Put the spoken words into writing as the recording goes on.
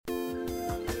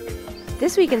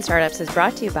This Week in Startups is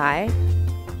brought to you by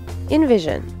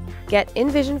InVision. Get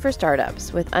InVision for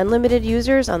startups with unlimited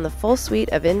users on the full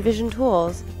suite of InVision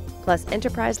tools, plus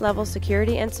enterprise-level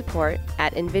security and support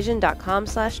at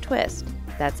InVision.com/twist.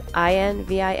 That's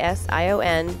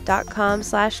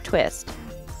INVISION.com/twist.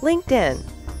 LinkedIn.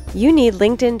 You need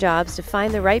LinkedIn Jobs to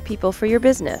find the right people for your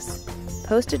business.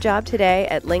 Post a job today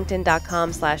at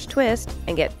LinkedIn.com/twist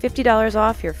and get $50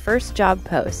 off your first job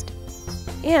post.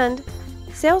 And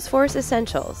Salesforce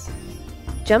Essentials.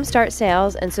 Jumpstart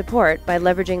sales and support by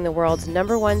leveraging the world's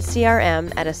 #1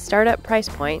 CRM at a startup price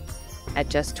point at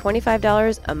just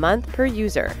 $25 a month per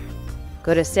user.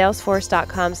 Go to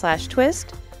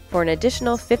salesforce.com/twist for an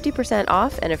additional 50%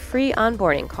 off and a free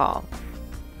onboarding call.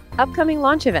 Upcoming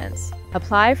launch events.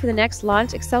 Apply for the next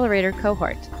Launch Accelerator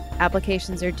cohort.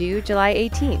 Applications are due July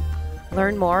 18th.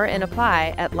 Learn more and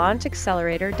apply at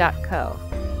launchaccelerator.co.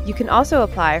 You can also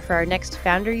apply for our next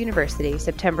Founder University,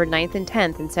 September 9th and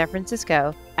 10th in San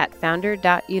Francisco at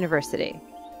founder.university.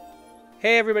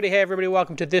 Hey everybody,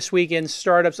 welcome to This Week in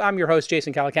Startups. I'm your host,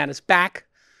 Jason Calacanis, back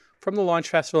from the Launch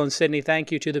Festival in Sydney.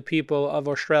 Thank you to the people of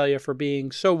Australia for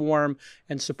being so warm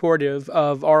and supportive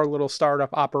of our little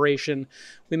startup operation.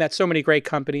 We met so many great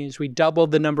companies. We doubled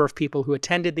the number of people who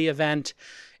attended the event,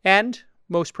 and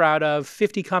most proud of,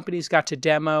 50 companies got to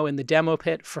demo in the demo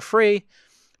pit for free.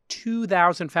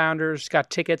 2,000 founders got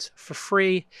tickets for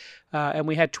free, and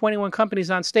we had 21 companies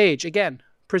on stage, again,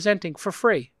 presenting for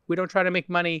free. We don't try to make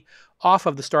money off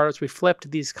of the startups. We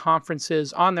flipped these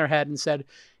conferences on their head and said,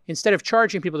 instead of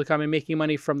charging people to come and making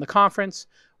money from the conference,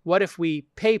 what if we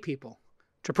pay people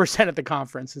to present at the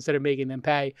conference instead of making them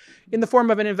pay in the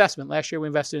form of an investment? Last year, we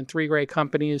invested in 3 great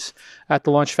companies at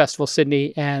the Launch Festival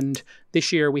Sydney, and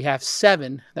this year we have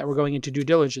 7 that we're going into due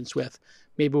diligence with.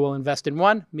 Maybe we'll invest in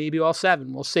 1, maybe all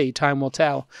 7. We'll see. Time will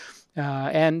tell.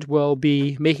 And we'll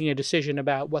be making a decision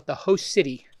about what the host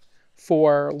city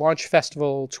for Launch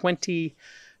Festival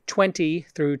 2020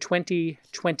 through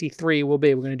 2023 will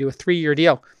be. We're going to do a 3-year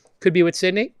deal. Could be with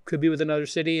Sydney, could be with another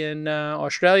city in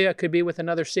Australia, could be with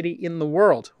another city in the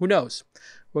world. Who knows?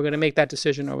 We're going to make that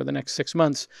decision over the next 6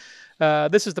 months.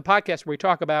 This is the podcast where we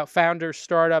talk about founders,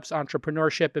 startups,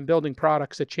 entrepreneurship, and building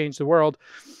products that change the world.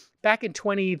 Back in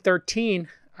 2013,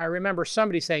 I remember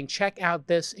somebody saying, check out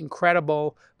this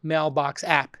incredible Mailbox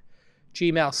app.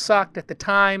 Gmail sucked at the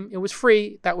time. It was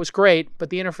free. That was great,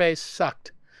 but the interface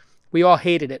sucked. We all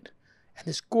hated it. And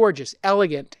this gorgeous,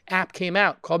 elegant app came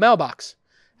out called Mailbox.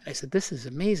 And I said, this is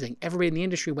amazing. Everybody in the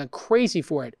industry went crazy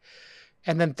for it.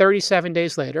 And then 37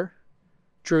 days later,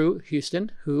 Drew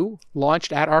Houston, who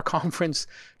launched at our conference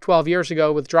 12 years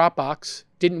ago with Dropbox,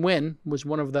 didn't win, was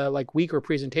one of the weaker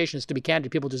presentations, to be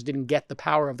candid. People just didn't get the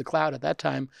power of the cloud at that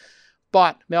time,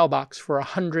 bought Mailbox for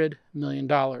 $100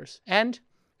 million. And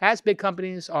as big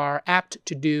companies are apt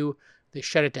to do, they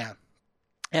shut it down.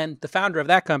 And the founder of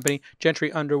that company,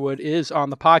 Gentry Underwood, is on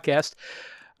the podcast.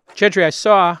 Gentry, I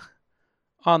saw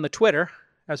on the Twitter,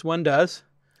 as one does,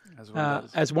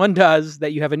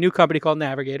 that you have a new company called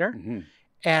Navigator. Mm-hmm.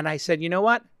 And I said, you know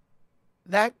what?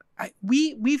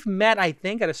 We've met, I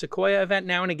think, at a Sequoia event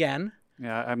now and again.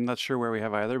 Yeah, I'm not sure where we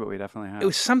have either, but we definitely have. It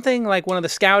was something like one of the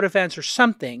Scout events or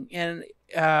something. And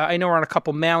I know we're on a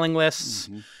couple mailing lists.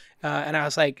 Mm-hmm. And I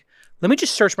was like, let me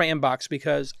just search my inbox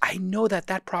because I know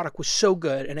that product was so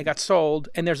good and it got sold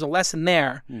and there's a lesson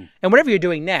there. Mm. And whatever you're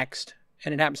doing next,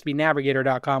 and it happens to be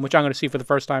Navigator.com, which I'm going to see for the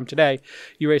first time today.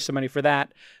 You raised some money for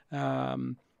that.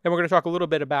 And we're going to talk a little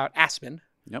bit about Aspen.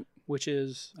 Yep. Which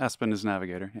is... Aspen is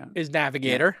Navigator, yeah. Is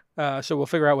Navigator. Yeah. So we'll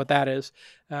figure out what that is.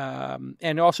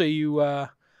 And also you are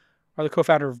the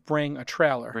co-founder of Bring a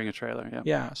Trailer. Bring a Trailer, yeah.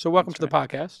 Yeah. So welcome to the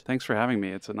podcast. Thanks for having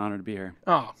me. It's an honor to be here.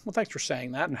 Oh, well, thanks for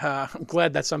saying that. I'm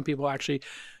glad that some people actually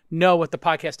know what the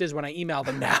podcast is when I email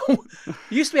them now. It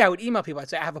used to be I would email people. I'd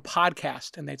say, I have a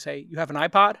podcast. And they'd say, you have an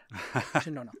iPod? I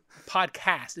said, no.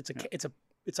 Podcast.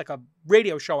 It's like a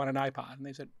radio show on an iPod. And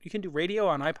they said, you can do radio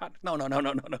on iPod? No.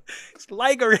 It's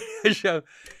like a radio show.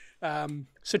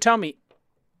 So tell me,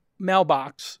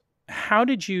 Mailbox, how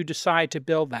did you decide to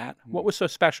build that? What was so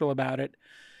special about it?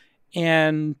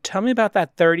 And tell me about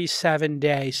that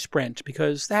 37-day sprint,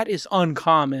 because that is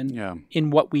uncommon in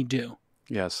what we do.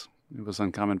 Yes, it was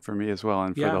uncommon for me as well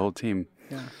and for the whole team.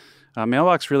 Yeah.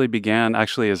 Mailbox really began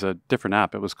actually as a different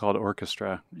app. It was called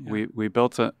Orchestra. Yeah. We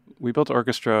built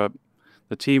Orchestra.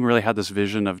 The team really had this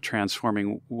vision of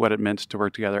transforming what it meant to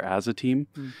work together as a team.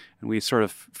 Mm. And we sort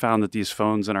of found that these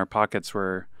phones in our pockets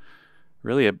were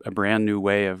really a brand new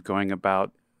way of going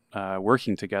about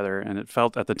working together. And it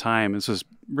felt at the time, this was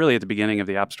really at the beginning of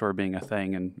the App Store being a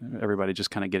thing and everybody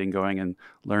just kind of getting going and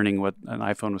learning what an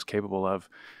iPhone was capable of.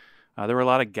 there were a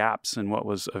lot of gaps in what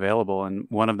was available, and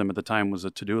one of them at the time was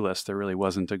a to-do list. There really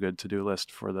wasn't a good to-do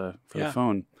list for the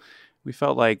phone. We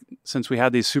felt like since we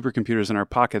had these supercomputers in our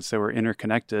pockets that were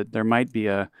interconnected, there might be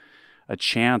a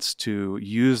chance to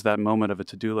use that moment of a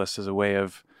to-do list as a way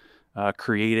of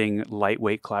creating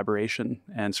lightweight collaboration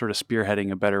and sort of spearheading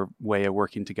a better way of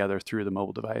working together through the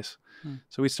mobile device.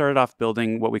 So we started off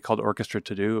building what we called Orchestra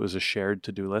To Do. It was a shared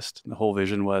to-do list. The whole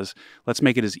vision was, let's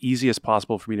make it as easy as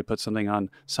possible for me to put something on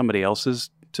somebody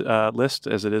else's list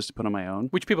as it is to put on my own.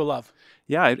 Which people love.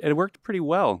 Yeah, it worked pretty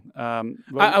well.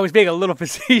 I was being a little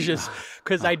facetious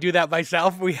because I do that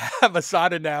myself. We have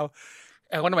Asana now.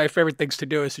 And one of my favorite things to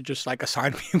do is to just like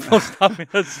assign people stuff in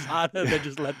Asana and then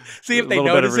just see if they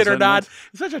notice it or not.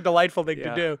 It's such a delightful thing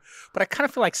to do. But I kind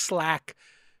of feel like Slack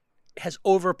has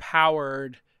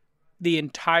overpowered the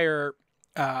entire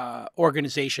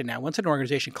organization now. Once an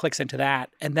organization clicks into that,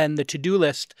 and then the to-do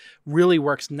list really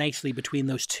works nicely between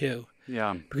those two.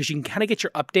 Yeah. Because you can kind of get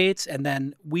your updates, and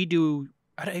then we do...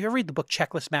 Have you ever read the book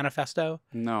Checklist Manifesto?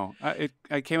 No.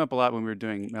 I came up a lot when we were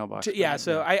doing Mailbox. Yeah,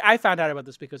 so I found out about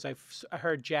this because I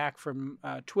heard Jack from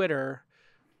Twitter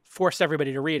force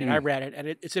everybody to read it. I read it, and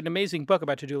it's an amazing book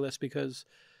about to-do lists because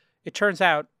it turns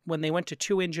out when they went to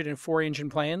 2-engine and 4-engine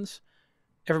planes,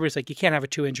 everybody's like, you can't have a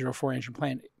 2-engine or 4-engine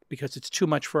plane because it's too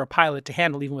much for a pilot to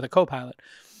handle, even with a co-pilot.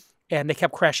 And they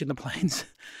kept crashing the planes.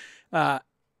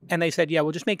 And they said, yeah,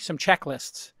 we'll just make some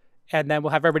checklists. And then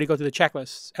we'll have everybody go through the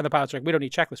checklists. And the pilots are like, we don't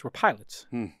need checklists. We're pilots.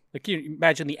 Like, you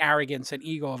imagine the arrogance and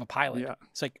ego of a pilot. Yeah.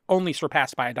 It's like only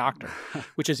surpassed by a doctor,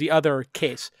 which is the other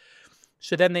case.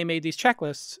 So then they made these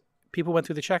checklists. People went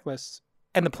through the checklists,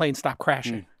 and the plane stopped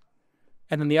crashing.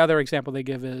 And then the other example they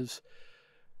give is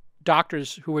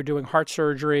doctors who were doing heart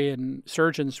surgery and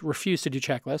surgeons refused to do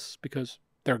checklists because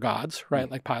they're gods, right?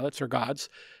 Like pilots are gods.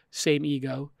 Same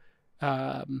ego.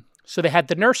 So they had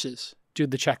the nurses do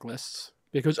the checklists.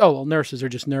 Because, nurses are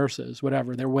just nurses,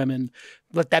 whatever. They're women.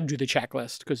 Let them do the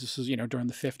checklist because this is, during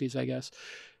the 50s, I guess.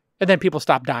 And then people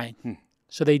stopped dying.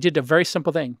 So they did a very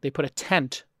simple thing. They put a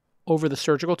tent over the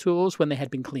surgical tools when they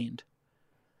had been cleaned.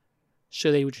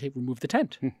 So they would remove the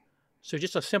tent. So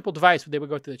just a simple device, they would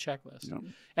go through the checklist. Yep.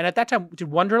 And at that time, did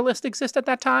Wunderlist exist at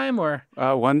that time? Or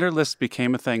Wunderlist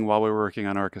became a thing while we were working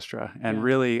on Orchestra and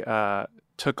really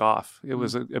took off. It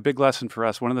was a big lesson for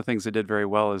us. One of the things they did very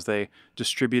well is they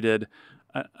distributed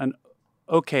an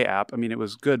okay app. I mean, it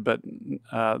was good, but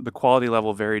the quality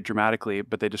level varied dramatically,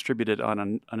 but they distributed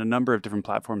on a number of different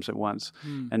platforms at once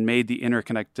and made the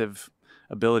interconnective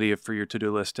ability for your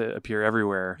to-do list to appear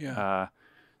everywhere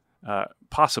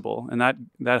possible. And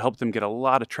that helped them get a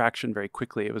lot of traction very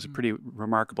quickly. It was a pretty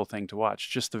remarkable thing to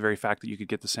watch. Just the very fact that you could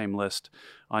get the same list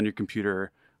on your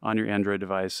computer, on your Android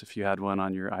device, if you had one,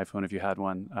 on your iPhone, if you had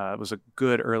one. It was a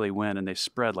good early win, and they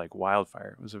spread like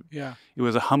wildfire. It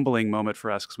was a humbling moment for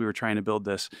us because we were trying to build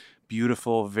this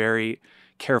beautiful, very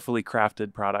carefully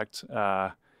crafted product,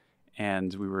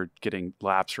 and we were getting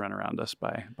laps run around us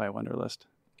by Wunderlist.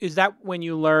 Is that when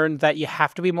you learned that you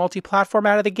have to be multi-platform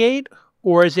out of the gate,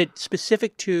 or is it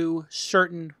specific to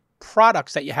certain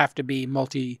products that you have to be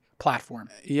multi-platform?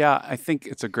 Yeah, I think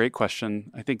it's a great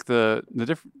question. I think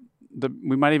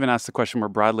we might even ask the question more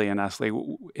broadly and ask, like,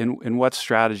 in what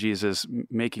strategies is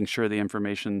making sure the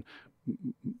information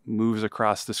moves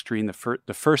across the screen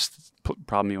the first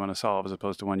problem you want to solve as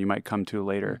opposed to one you might come to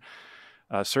later.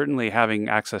 Certainly having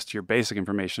access to your basic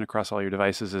information across all your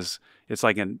devices it's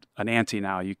like an ante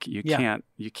now. You can't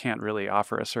really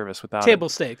offer a service without table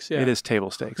stakes. Yeah. It is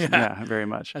table stakes. Yeah, very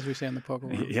much. As we say in the poker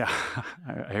world. Yeah,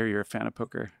 I hear you're a fan of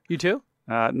poker. You too?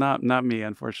 Not me,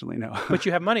 unfortunately, no. But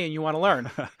you have money and you want to learn,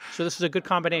 so this is a good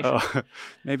combination.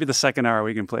 Maybe the second hour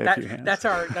we can play a few hands. That's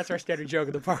our standard joke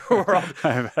in the poker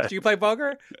world. Do you play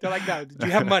poker? They're like, no. Do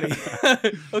you have money?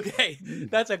 Okay,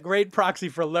 that's a great proxy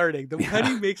for learning. The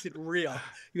money makes it real.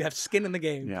 You have skin in the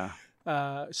game.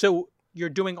 Yeah. So you're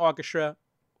doing Orchestra,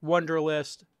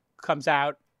 Wunderlist comes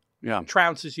out,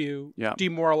 trounces you,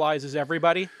 demoralizes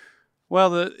everybody.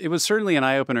 Well, it was certainly an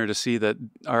eye-opener to see that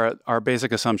our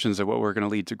basic assumptions of what were going to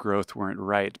lead to growth weren't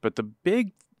right. But the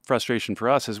big frustration for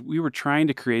us is we were trying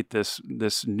to create this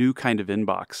new kind of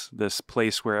inbox, this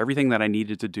place where everything that I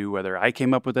needed to do, whether I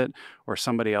came up with it or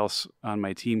somebody else on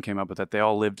my team came up with it, they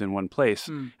all lived in one place.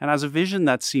 And as a vision,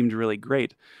 that seemed really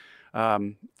great.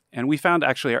 And we found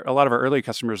actually a lot of our early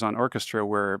customers on Orchestra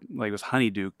were like it was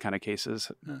honeydew kind of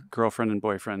cases, girlfriend and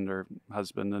boyfriend or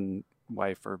husband and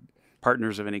wife or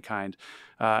partners of any kind.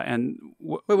 Wait,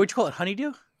 what'd you call it?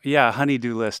 Honeydew? Yeah,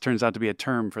 honeydew list turns out to be a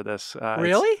term for this.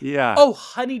 Really? Yeah. Oh,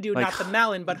 honeydew, not the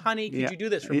melon, but honey, could you do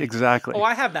this for me? Exactly. Oh,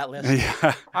 I have that list.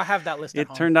 Yeah. I have that list at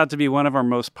home. It turned out to be one of our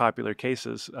most popular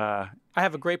cases. I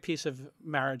have a great piece of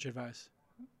marriage advice.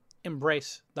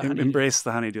 Embrace the honeydew. Embrace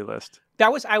the honeydew list.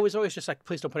 I was always just like,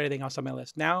 please don't put anything else on my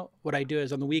list. Now, what I do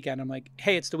is on the weekend, I'm like,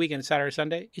 hey, it's the weekend, it's Saturday,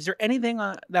 Sunday. Is there anything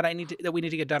that we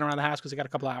need to get done around the house because I got a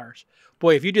couple hours?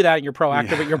 Boy, if you do that and you're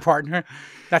proactive with your partner,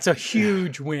 that's a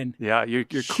huge win. Yeah, you're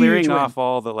clearing off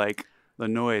all the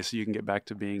noise so you can get back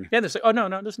to being. Yeah, there's like, oh no,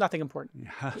 there's nothing important.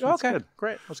 Yeah, okay, good.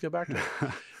 Great. Let's get back to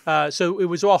it. So it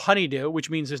was all honeydew, which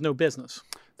means there's no business.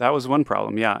 That was one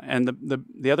problem, yeah. And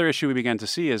the other issue we began to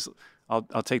see is,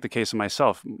 I'll take the case of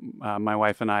myself. My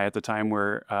wife and I at the time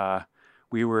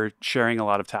we were sharing a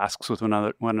lot of tasks with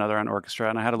one another on Orchestra,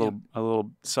 and I had a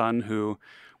little son who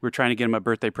we were trying to get him a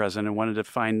birthday present and wanted to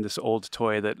find this old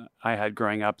toy that I had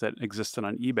growing up that existed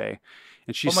on eBay.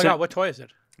 And she God, what toy is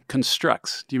it?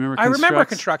 Constructs. Do you remember Constructs? I remember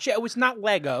Constructs. Yeah, it was not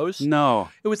Legos. No.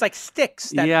 It was like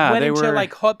sticks that went into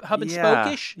like hub and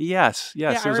spoke-ish. Yes.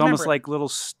 Yeah, it was almost like little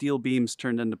steel beams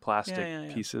turned into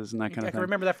plastic pieces and that kind of thing. I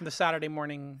remember that from the Saturday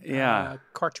morning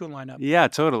cartoon lineup. Yeah,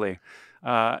 totally.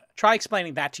 Try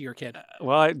explaining that to your kid.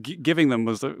 Well, giving them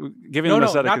was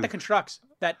not the Constructs.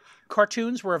 That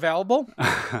cartoons were available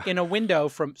in a window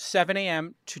from 7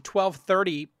 a.m. to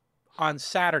 12:30 on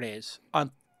Saturdays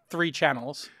on 3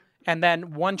 channels. And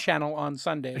then 1 channel on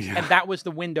Sundays. Yeah. And that was the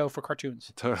window for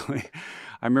cartoons. Totally.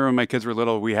 I remember when my kids were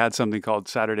little, we had something called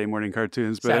Saturday morning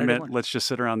cartoons, but it meant let's just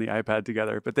sit around the iPad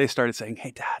together. But they started saying, hey,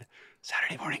 Dad,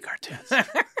 Saturday morning cartoons.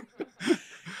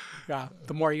 Yeah,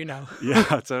 the more you know. Yeah,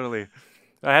 totally.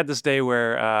 I had this day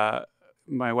where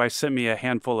my wife sent me a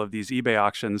handful of these eBay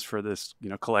auctions for this,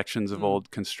 collections of old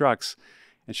Constructs.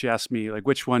 And she asked me,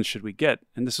 which one should we get?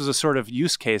 And this was a sort of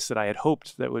use case that I had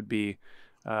hoped that would be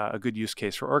a good use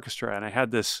case for Orchestra. And I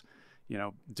had this,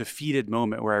 defeated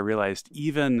moment where I realized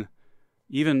even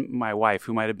my wife,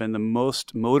 who might have been the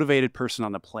most motivated person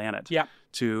on the planet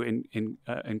to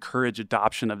encourage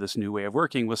adoption of this new way of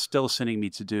working, was still sending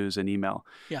me to-dos and email.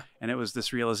 Yeah. And it was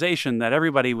this realization that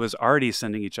everybody was already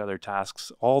sending each other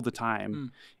tasks all the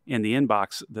time in the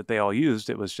inbox that they all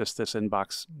used. It was just this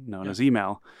inbox known as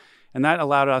email. And that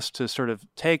allowed us to sort of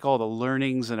take all the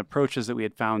learnings and approaches that we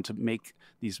had found to make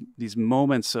these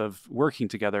moments of working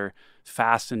together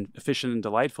fast and efficient and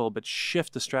delightful, but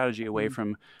shift the strategy away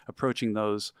from approaching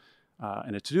those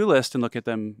in a to-do list and look at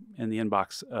them in the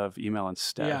inbox of email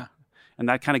instead. Yeah. And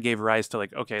that kind of gave rise to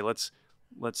okay, let's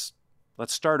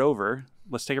start over.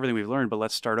 Let's take everything we've learned, but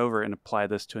let's start over and apply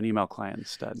this to an email client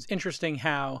instead. It's interesting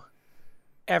how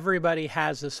everybody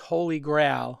has this holy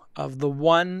grail of the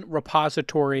one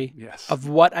repository of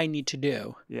what I need to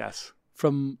do. Yes.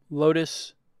 From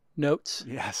Lotus Notes.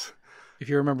 Yes. If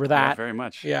you remember that. Yeah, very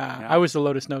much. Yeah. I was the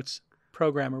Lotus Notes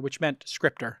programmer, which meant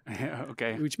scripter. Yeah,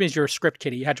 okay. Which means you're a script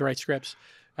kiddie. You had to write scripts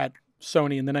at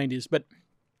Sony in the 90s. But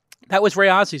that was Ray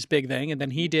Ozzy's big thing. And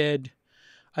then he did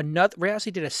Ray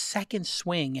Ozzy did a second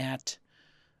swing at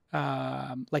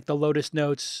the Lotus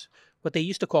Notes, what they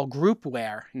used to call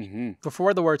groupware. Mm-hmm.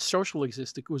 Before the word social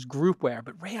existed, it was groupware.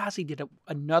 But Ray Ozzy did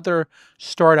another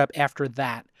startup after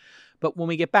that. But when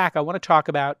we get back, I want to talk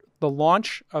about the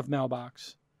launch of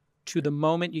Mailbox to the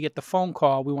moment you get the phone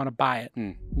call, we want to buy it.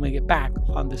 When we get back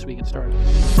on This Week in Startups.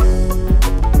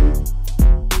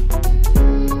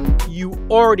 You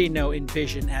already know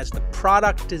Envision as the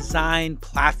product design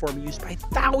platform used by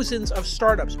thousands of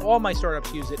startups. All my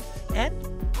startups use it. And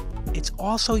it's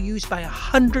also used by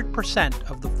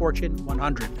 100% of the Fortune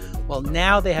 100. Well,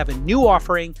 now they have a new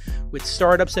offering with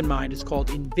startups in mind. It's called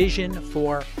Envision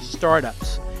for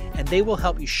Startups. And they will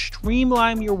help you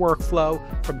streamline your workflow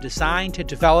from design to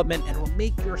development and will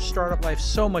make your startup life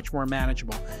so much more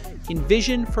manageable.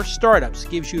 Envision for Startups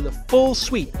gives you the full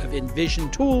suite of Envision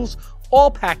tools,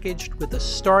 all packaged with a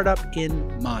startup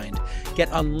in mind. Get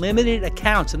unlimited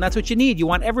accounts, and that's what you need. You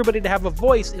want everybody to have a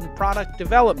voice in product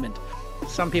development.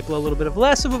 Some people a little bit of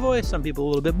less of a voice, some people a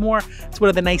little bit more. It's one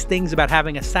of the nice things about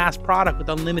having a SaaS product with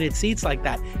unlimited seats like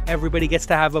that. Everybody gets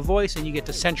to have a voice and you get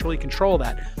to centrally control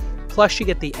that. Plus, you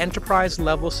get the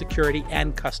enterprise-level security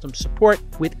and custom support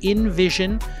with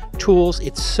Envision tools.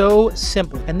 It's so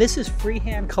simple. And this is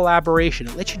freehand collaboration.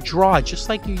 It lets you draw just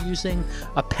like you're using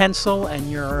a pencil and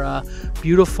your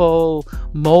beautiful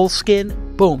moleskin.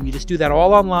 Boom, you just do that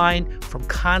all online from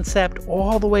concept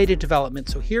all the way to development.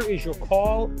 So here is your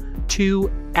call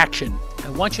to action.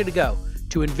 I want you to go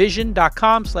to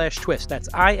envision.com/twist. That's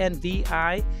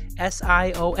INVISION.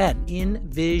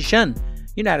 Envision.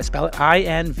 You know how to spell it.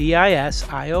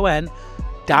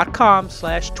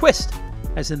 INVISION.com/twist.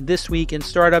 as in This Week in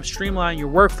Startups, streamline your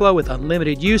workflow with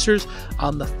unlimited users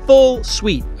on the full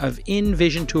suite of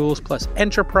InVision tools, plus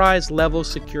enterprise-level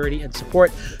security and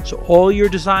support, so all your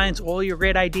designs, all your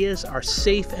great ideas are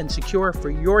safe and secure for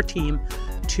your team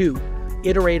to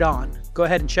iterate on. Go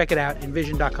ahead and check it out,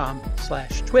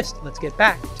 InVision.com/twist. Let's get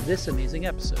back to this amazing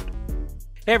episode.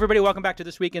 Hey, everybody. Welcome back to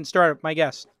This Week in Startup. My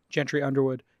guest, Gentry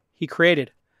Underwood. He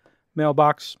created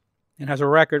Mailbox and has a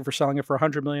record for selling it for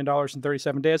 $100 million in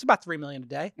 37 days, about $3 million a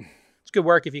day. It's good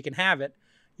work if you can have it.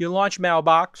 You launch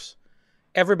Mailbox.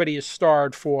 Everybody is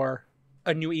starved for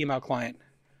a new email client.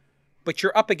 But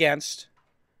you're up against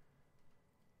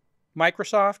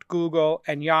Microsoft, Google,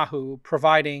 and Yahoo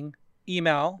providing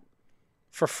email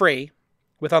for free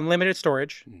with unlimited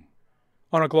storage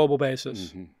on a global basis.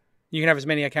 Mm-hmm. You can have as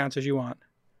many accounts as you want.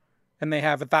 And they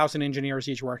have 1,000 engineers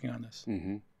each working on this.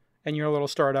 Mm-hmm. And you're a little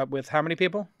startup with how many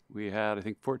people? We had, I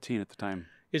think, 14 at the time.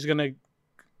 Is going to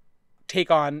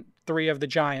take on 3 of the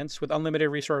giants with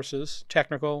unlimited resources,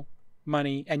 technical,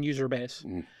 money, and user base.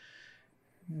 Mm.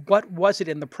 What was it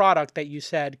in the product that you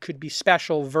said could be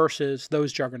special versus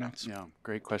those juggernauts? Yeah,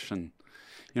 great question.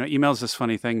 Email is this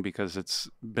funny thing because it's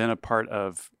been a part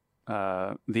of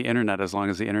the internet as long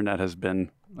as the internet has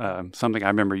been something. I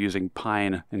remember using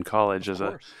Pine in college as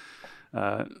a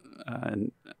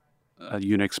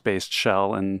Unix-based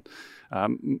shell, and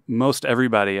most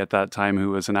everybody at that time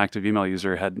who was an active email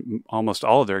user had almost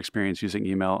all of their experience using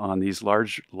email on these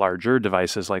larger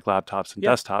devices like laptops and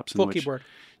desktops. Full keyboard.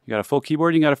 You got a full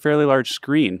keyboard, you got a fairly large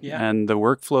screen. Yeah. And the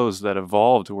workflows that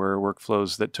evolved were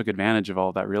workflows that took advantage of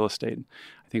all that real estate.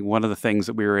 I think one of the things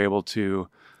that we were able to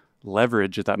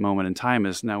leverage at that moment in time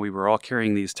is now we were all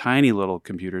carrying these tiny little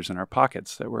computers in our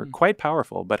pockets that were quite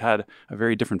powerful, but had a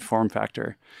very different form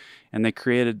factor. And they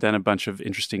created then a bunch of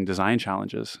interesting design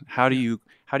challenges. How do you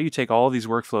take all these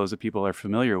workflows that people are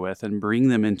familiar with and bring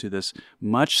them into this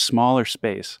much smaller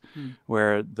space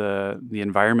where the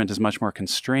environment is much more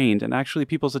constrained, and actually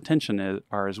people's attention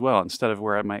are as well. Instead of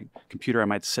where at my computer I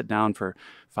might sit down for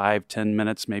 5-10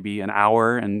 minutes, maybe an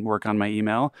hour and work on my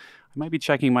email, I might be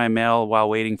checking my mail while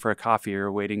waiting for a coffee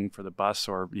or waiting for the bus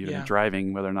or even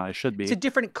driving, whether or not I should be. It's a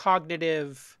different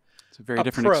cognitive It's a very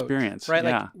different experience. Right?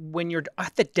 Yeah. Like when you're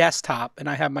at the desktop and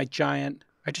I have my giant,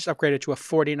 I just upgraded to a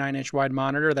 49-inch wide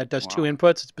monitor that does 2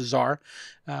 inputs. It's bizarre.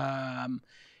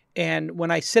 And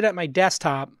when I sit at my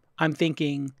desktop, I'm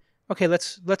thinking, okay,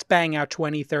 let's bang out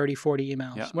 20, 30, 40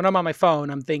 emails. Yeah. When I'm on my phone,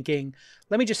 I'm thinking,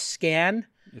 let me just scan.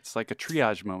 It's like a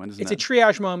triage moment, isn't it? It's a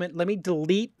triage moment. Let me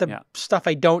delete the stuff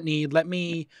I don't need. Let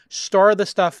me store the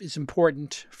stuff is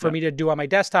important for me to do on my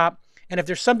desktop. And if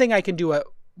there's something I can do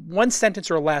one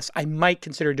sentence or less, I might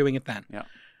consider doing it then. Yeah.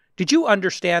 Did you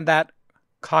understand that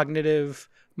cognitive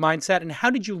mindset? And how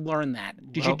did you learn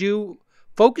that? Did you do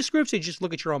focus groups or did you just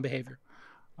look at your own behavior?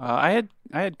 I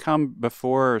had come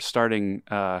before starting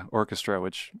Orchestra,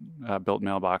 which built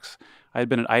Mailbox. I had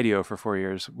been at IDEO for 4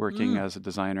 years working as a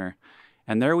designer.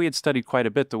 And there we had studied quite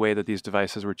a bit the way that these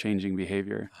devices were changing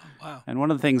behavior. Oh, wow. And one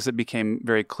of the things that became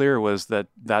very clear was that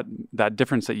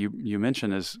difference that you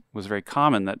mentioned was very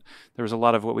common, that there was a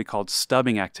lot of what we called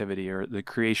stubbing activity, or the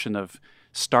creation of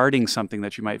starting something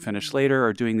that you might finish later,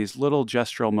 or doing these little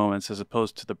gestural moments as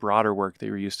opposed to the broader work that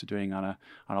you were used to doing on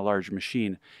a larger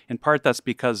machine. In part, that's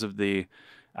because of the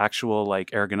actual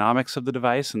ergonomics of the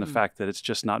device and the fact that it's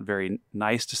just not very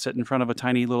nice to sit in front of a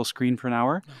tiny little screen for an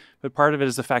hour. No. But part of it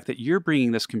is the fact that you're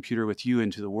bringing this computer with you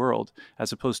into the world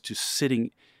as opposed to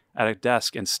sitting at a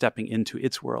desk and stepping into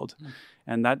its world.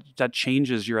 And that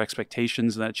changes your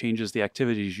expectations, and that changes the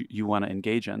activities you want to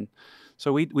engage in.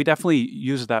 So we definitely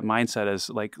use that mindset as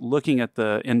looking at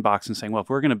the inbox and saying, well, if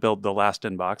we're going to build the last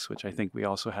inbox, which I think we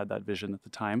also had that vision at the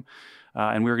time,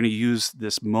 and we're going to use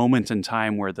this moment in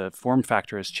time where the form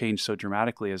factor has changed so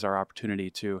dramatically as our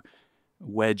opportunity to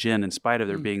wedge in spite of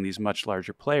there being these much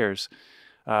larger players.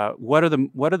 What are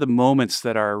the moments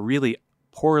that are really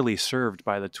poorly served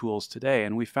by the tools today?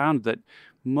 And we found that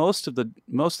most of the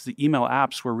email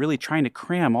apps were really trying to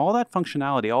cram all that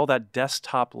functionality, all that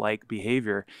desktop-like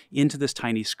behavior into this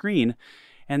tiny screen.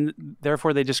 And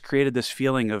therefore, they just created this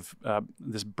feeling of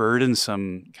this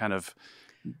burdensome kind of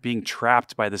being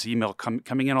trapped by this email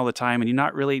coming in all the time, and you're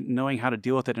not really knowing how to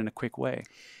deal with it in a quick way.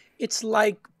 It's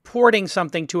like porting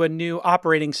something to a new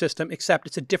operating system, except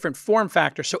it's a different form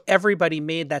factor. So everybody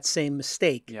made that same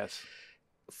mistake. Yes.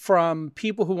 From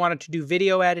people who wanted to do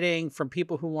video editing, from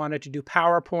people who wanted to do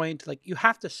PowerPoint, you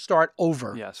have to start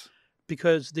over. Yes.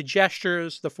 Because the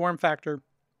gestures, the form factor,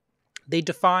 they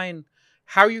define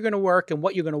how you're going to work and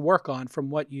what you're going to work on from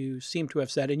what you seem to have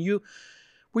said. And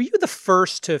were you the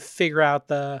first to figure out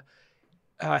the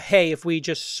hey, if we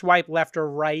just swipe left or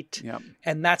right, Yep.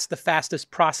 and that's the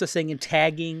fastest processing and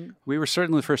tagging. We were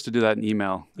certainly the first to do that in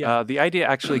email. Yeah. The idea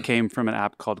actually came from an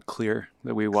app called Clear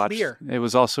that we watched. Clear. It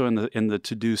was also in the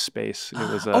to-do space. It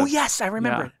was Oh, yes, I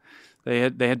remember it.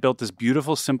 They had built this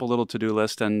beautiful, simple little to-do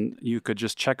list, and you could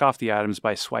just check off the items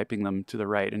by swiping them to the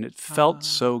right, and it felt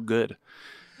so good.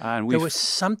 And there was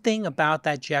something about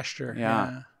that gesture.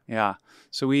 Yeah.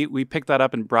 So we picked that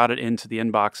up and brought it into the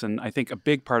inbox, and I think a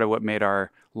big part of what made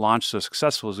our launch so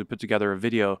successful is we put together a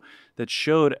video that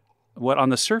showed what on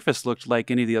the surface looked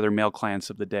like any of the other mail clients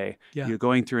of the day. Yeah. You're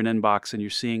going through an inbox and you're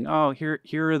seeing, oh, here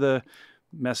are the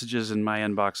messages in my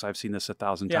inbox. I've seen this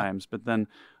 1,000 times. But then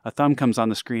a thumb comes on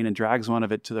the screen and drags one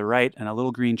of it to the right, and a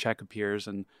little green check appears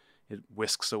and it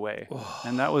whisks away. Oh.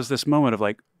 And that was this moment of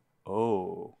like,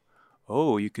 oh,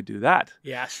 you could do that.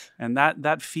 Yes. And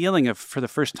that feeling of, for the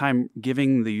first time,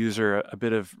 giving the user a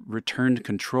bit of returned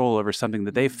control over something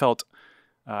that they felt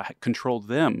controlled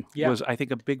them was, I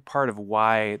think, a big part of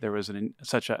why there was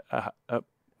such a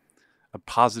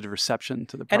positive reception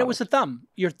to the product. And it was the thumb.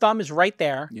 Your thumb is right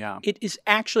there. Yeah. It is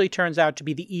actually turns out to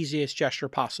be the easiest gesture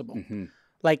possible. Mm-hmm.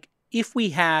 Like if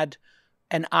we had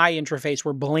an eye interface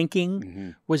where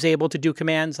blinking was able to do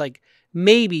commands, like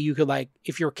maybe you could, like,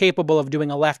 if you're capable of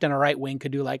doing a left and a right wing,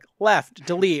 could do like left,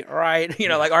 delete, right?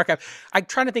 Like archive. I'm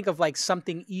trying to think of like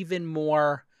something even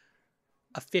more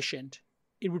efficient.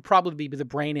 It would probably be the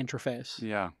brain interface.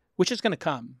 Yeah. Which is going to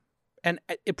come. And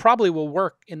it probably will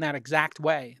work in that exact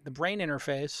way. The brain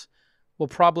interface will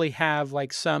probably have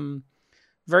like some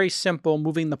very simple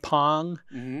moving the Pong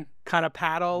kind of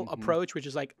paddle approach, which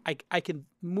is like I can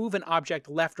move an object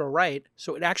left or right.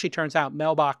 So it actually turns out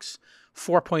Mailbox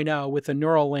 4.0 with a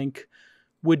neural link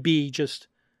would be just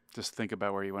think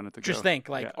about where you want it to go. Just think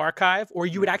like archive, or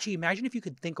you would actually imagine if you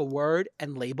could think a word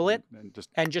and label it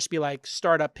and just be like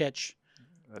startup pitch.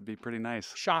 That'd be pretty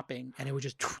nice. Shopping, and it would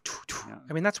just.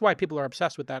 I mean, that's why people are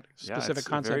obsessed with that specific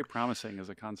concept. Very promising as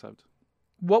a concept.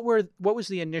 What was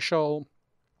the initial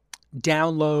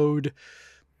download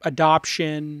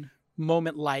adoption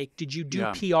moment like? Did you do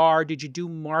PR? Did you do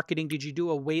marketing? Did you do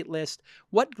a wait list?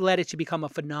 What led it to become a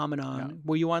phenomenon? Yeah.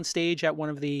 Were you on stage at one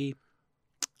of the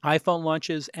iPhone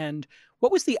launches? And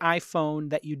what was the iPhone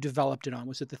that you developed it on?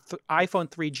 Was it the iPhone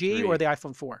 3G or the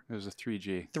iPhone 4? It was a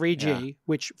 3G. 3G,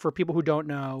 which for people who don't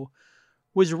know,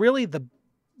 was really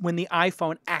when the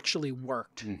iPhone actually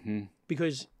worked. Mm-hmm.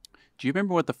 Because do you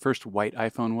remember what the first white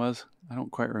iPhone was? I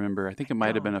don't quite remember. I think it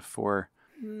might have been a 4.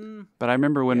 But I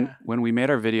remember when we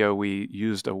made our video, we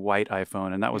used a white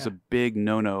iPhone, and that was a big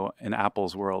no-no in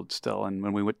Apple's world still. And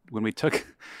when we took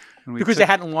because they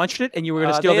hadn't launched it and you were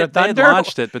going to steal their thunder? They had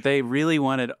launched it, but they really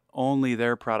wanted only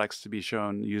their products to be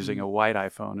shown using a white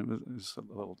iPhone. It was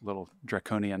a little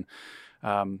draconian.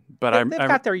 But they've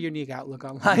got their unique outlook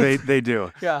on life. They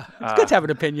do. Yeah. It's good to have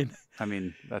an opinion. I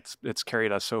mean, it's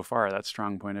carried us so far, that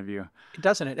strong point of view.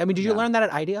 Doesn't it? I mean, did you learn that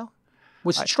at IDEO?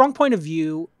 Was strong point of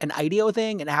view an IDEO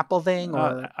thing, an Apple thing,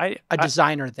 or a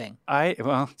designer thing?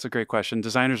 Well, it's a great question.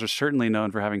 Designers are certainly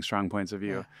known for having strong points of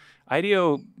view. Yeah.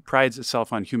 IDEO prides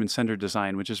itself on human-centered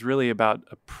design, which is really about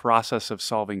a process of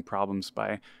solving problems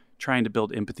by trying to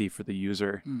build empathy for the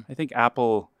user. I think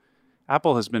Apple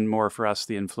has been more for us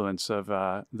the influence of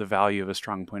the value of a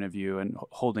strong point of view and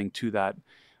holding to that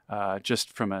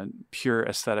just from a pure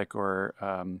aesthetic or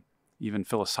even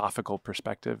philosophical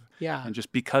perspective. Yeah. And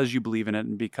just because you believe in it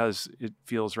and because it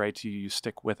feels right to you, you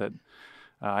stick with it.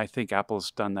 I think Apple's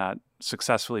done that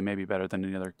successfully, maybe better than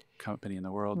any other company in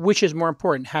the world. Which is more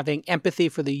important, having empathy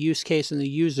for the use case and the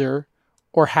user,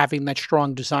 or having that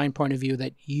strong design point of view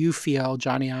that you feel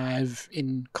Johnny Ive,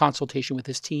 in consultation with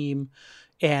his team,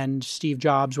 and Steve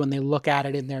Jobs, when they look at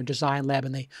it in their design lab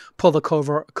and they pull the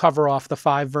cover off the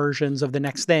 5 versions of the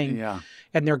next thing,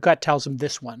 and their gut tells them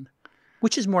this one.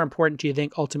 Which is more important, do you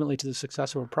think, ultimately to the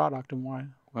success of a product, and why?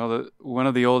 Well, one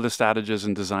of the oldest adages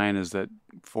in design is that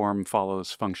form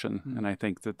follows function. And I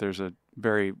think that there's a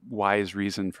very wise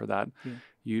reason for that.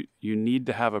 Yeah. You need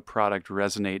to have a product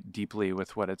resonate deeply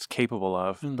with what it's capable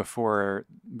of before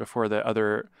the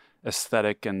other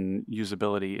aesthetic and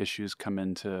usability issues come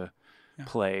into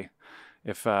play.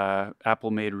 If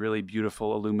Apple made really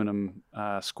beautiful aluminum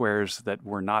squares that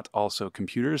were not also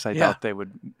computers, I doubt they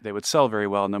would sell very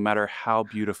well, no matter how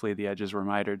beautifully the edges were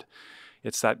mitered.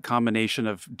 It's that combination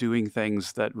of doing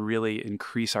things that really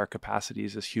increase our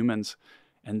capacities as humans,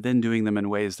 and then doing them in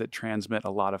ways that transmit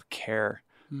a lot of care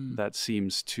that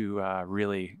seems to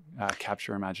really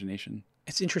capture imagination.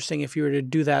 It's interesting if you were to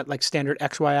do that like standard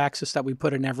XY axis that we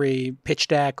put in every pitch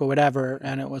deck or whatever,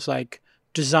 and it was like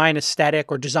design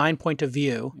aesthetic or design point of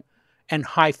view and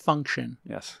high function.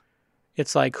 Yes.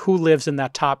 It's like who lives in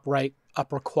that top right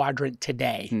upper quadrant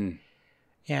today.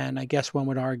 And I guess one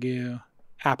would argue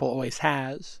Apple always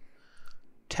has.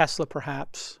 Tesla,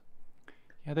 perhaps.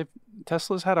 Yeah,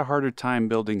 Tesla's had a harder time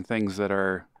building things that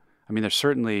are, I mean, they're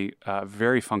certainly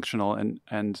very functional.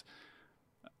 And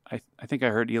I think I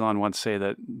heard Elon once say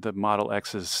that the Model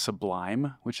X is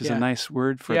sublime, which is a nice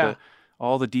word for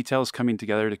all the details coming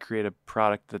together to create a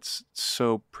product that's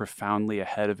so profoundly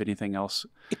ahead of anything else.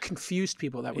 It confused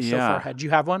people that was so far ahead. Do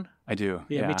you have one? I do.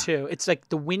 Yeah, me too. It's like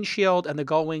the windshield and the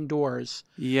gull-wing doors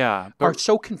are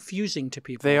so confusing to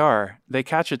people. They are. They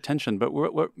catch attention. But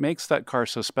what makes that car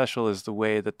so special is the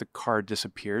way that the car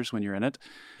disappears when you're in it.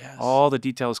 Yes. All the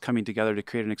details coming together to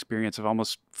create an experience of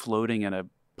almost floating in a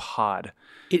pod.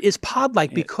 It is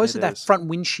pod-like because of that front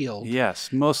windshield.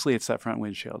 Yes, mostly it's that front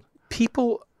windshield.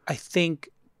 People, I think,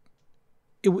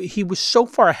 he was so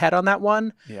far ahead on that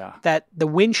one that the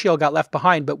windshield got left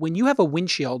behind. But when you have a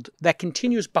windshield that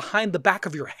continues behind the back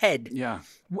of your head,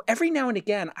 every now and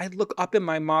again, I look up in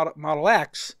my Model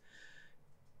X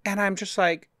and I'm just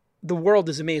like, the world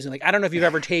is amazing. Like, I don't know if you've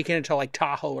ever taken it to like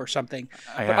Tahoe or something.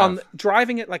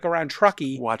 Driving it like around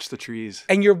Truckee. Watch the trees.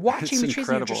 And you're watching the trees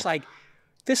and you're just like,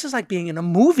 this is like being in a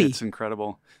movie. It's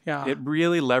incredible. Yeah. It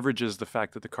really leverages the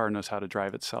fact that the car knows how to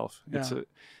drive itself.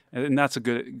 And that's a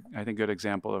good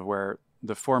example of where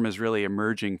the form is really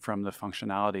emerging from the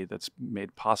functionality that's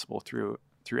made possible through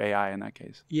AI in that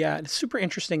case. Yeah, it's super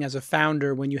interesting as a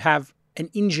founder when you have an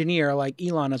engineer like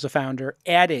Elon as a founder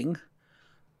adding,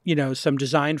 some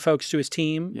design folks to his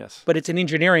team. Yes. But it's an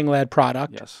engineering-led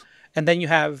product. Yes. And then you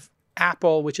have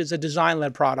Apple, which is a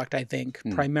design-led product, I think,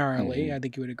 primarily. Mm-hmm. I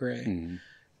think you would agree. Mm-hmm.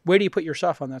 Where do you put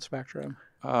yourself on that spectrum?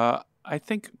 I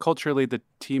think culturally, the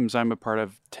teams I'm a part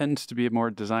of tends to be a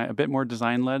bit more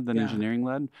design-led than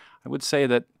engineering-led. I would say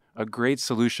that a great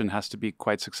solution has to be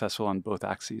quite successful on both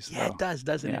axes. Yeah, though. It does,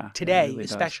 doesn't it? Today, it really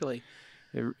especially.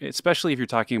 Especially if you're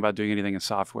talking about doing anything in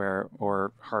software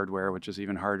or hardware, which is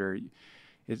even harder.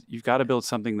 You've got to build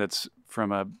something that's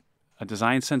from a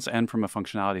design sense and from a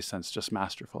functionality sense just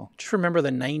masterful. Just remember the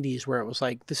 90s where it was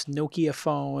like this Nokia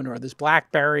phone or this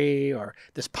BlackBerry or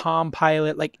this Palm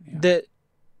Pilot. Like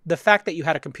the fact that you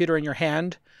had a computer in your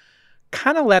hand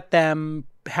kind of let them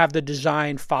have the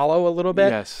design follow a little bit.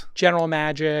 Yes. General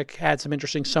Magic had some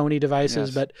interesting Sony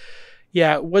devices, but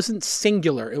it wasn't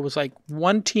singular. It was like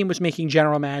one team was making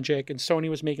General Magic and Sony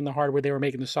was making the hardware, they were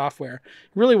making the software.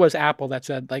 It really was Apple that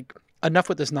said, like, enough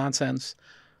with this nonsense.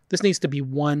 This needs to be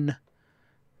one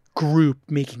group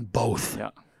making both. Yeah.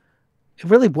 It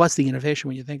really was the innovation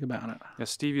when you think about it. Yeah,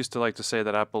 Steve used to like to say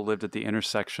that Apple lived at the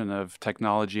intersection of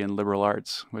technology and liberal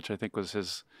arts, which I think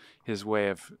was his way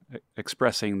of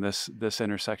expressing this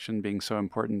intersection being so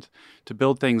important to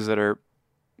build things that are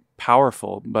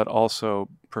powerful but also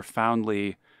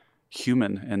profoundly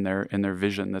human in their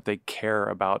vision, that they care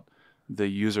about the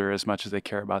user as much as they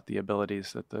care about the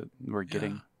abilities that we're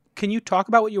getting. Can you talk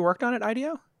about what you worked on at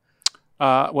IDEO?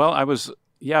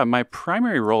 My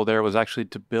primary role there was actually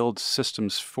to build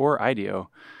systems for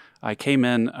IDEO. I came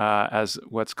in as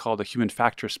what's called a human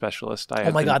factor specialist.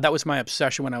 Oh my God, that was my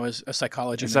obsession when I was a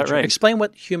psychology major. Is that right? Explain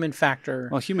what human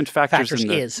factors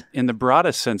is. In the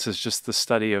broadest sense is just the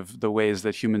study of the ways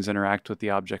that humans interact with the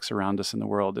objects around us in the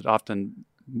world. It often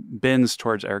bends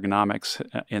towards ergonomics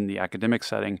in the academic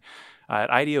setting. At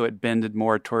IDEO, it bended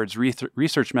more towards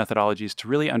research methodologies to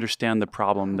really understand the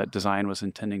problem that design was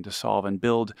intending to solve and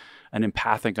build an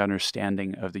empathic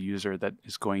understanding of the user that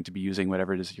is going to be using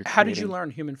whatever it is you're creating. How did you learn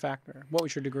human factor? What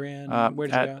was your degree in? Where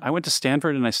did you go? I went to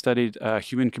Stanford and I studied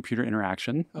human-computer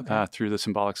interaction through the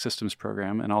Symbolic Systems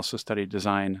program, and also studied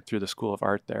design through the School of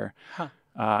Art there. Huh.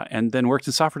 And then worked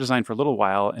in software design for a little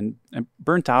while and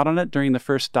burnt out on it during the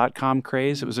first .com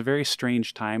craze. It was a very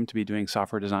strange time to be doing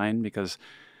software design because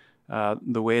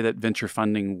the way that venture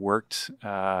funding worked,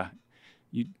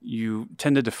 you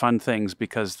tended to fund things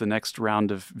because the next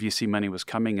round of VC money was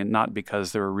coming and not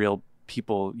because there were real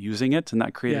people using it. And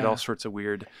that created all sorts of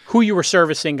weird... Who you were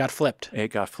servicing got flipped. It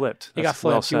got flipped.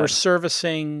 Well, you were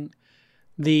servicing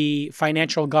the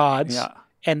financial gods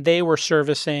and they were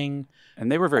servicing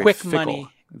and they were very quick fickle. Money.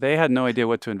 They had no idea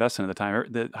what to invest in at the time.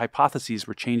 The hypotheses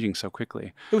were changing so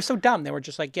quickly. It was so dumb. They were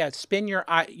just like, spin your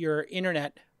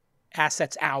internet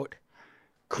assets out,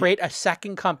 create a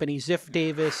second company,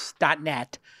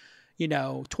 ziffdavis.net,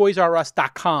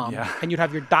 toysrus.com, and you'd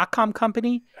have your .com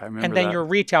company and then your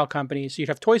retail company. So you'd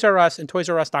have Toys R Us and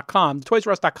toysrus.com.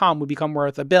 Toysrus.com would become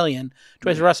worth $1 billion.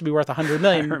 Toys R Us would be worth $100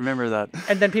 million. I remember that.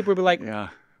 And then people would be like, oh,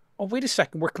 wait a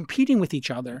second, we're competing with each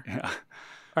other. Yeah.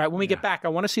 All right, when we get back, I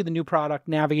want to see the new product,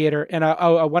 Navigator, and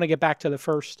I want to get back to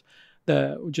just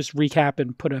recap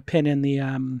and put a pin in the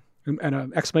and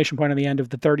an exclamation point on the end of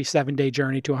the 37-day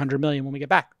journey to 100 million when we get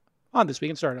back on This Week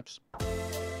in Startups.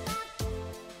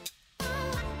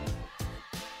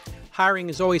 Hiring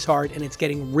is always hard, and it's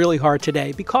getting really hard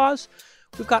today because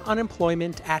we've got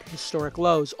unemployment at historic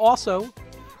lows. Also,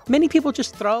 many people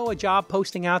just throw a job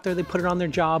posting out there. They put it on their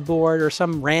job board or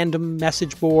some random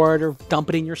message board or dump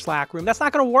it in your Slack room. That's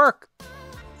not going to work.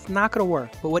 It's not going to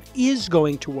work. But what is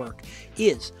going to work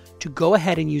is to go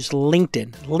ahead and use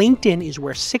LinkedIn. LinkedIn is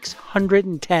where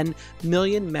 610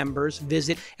 million members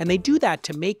visit, and they do that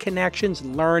to make connections,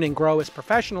 learn and grow as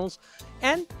professionals.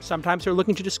 And sometimes they're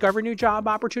looking to discover new job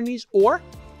opportunities, or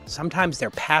sometimes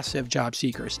they're passive job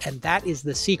seekers. And that is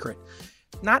the secret.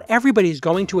 Not everybody is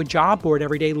going to a job board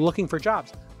every day looking for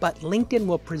jobs, but LinkedIn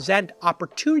will present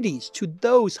opportunities to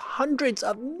those hundreds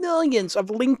of millions of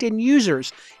LinkedIn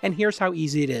users. And here's how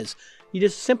easy it is. You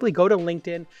just simply go to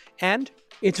LinkedIn, and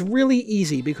it's really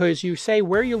easy because you say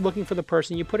where you're looking for the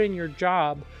person, you put in your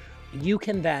job, you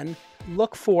can then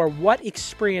look for what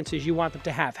experiences you want them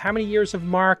to have. How many years of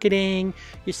marketing,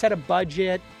 you set a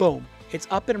budget, boom. It's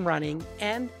up and running,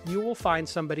 and you will find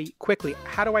somebody quickly.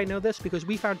 How do I know this? Because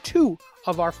we found 2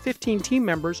 of our 15 team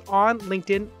members on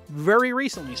LinkedIn very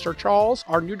recently. Sir Charles,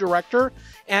 our new director,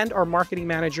 and our marketing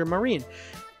manager, Maureen.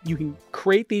 You can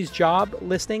create these job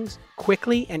listings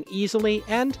quickly and easily,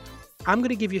 and I'm going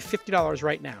to give you $50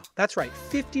 right now. That's right,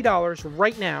 $50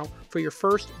 right now for your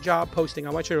first job posting.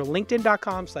 I want you to go to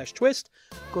linkedin.com/twist.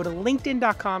 Go to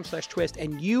linkedin.com/twist,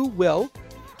 and you will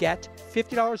get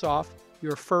 $50 off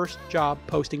your first job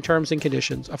posting. Terms and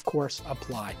conditions, of course,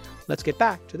 apply. Let's get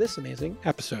back to this amazing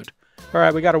episode. All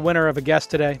right, we got a winner of a guest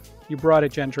today. You brought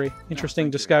it, Gentry. Interesting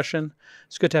discussion.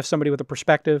 It's good to have somebody with a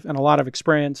perspective and a lot of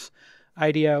experience.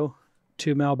 IDEO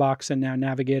to Mailbox and now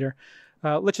Navigator.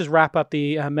 Let's just wrap up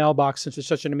the Mailbox since it's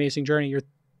such an amazing journey.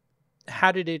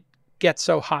 How did it get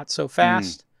so hot so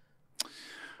fast?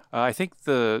 I think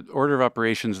the order of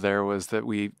operations there was that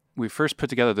we first put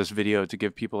together this video to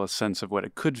give people a sense of what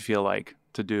it could feel like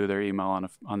to do their email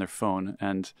on their phone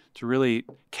and to really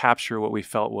capture what we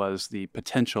felt was the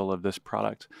potential of this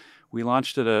product. We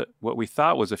launched it what we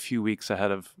thought was a few weeks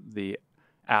ahead of the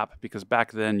app, because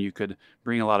back then you could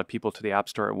bring a lot of people to the App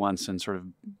Store at once and sort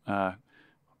of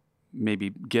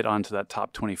maybe get onto that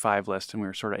top 25 list, and we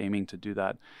were sort of aiming to do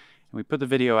that. And we put the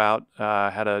video out,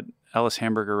 had Ellis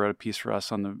Hamburger wrote a piece for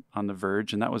us on the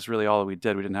Verge, and that was really all that we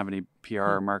did. We didn't have any PR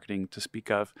or marketing to speak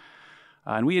of.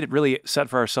 And we had really set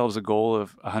for ourselves a goal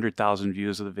of 100,000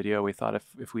 views of the video. We thought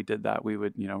if we did that, we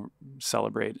would,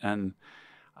 celebrate. And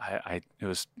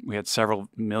we had several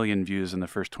million views in the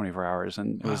first 24 hours.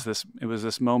 And it was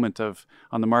this moment of,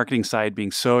 on the marketing side,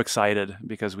 being so excited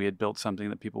because we had built something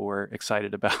that people were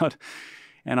excited about.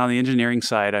 And on the engineering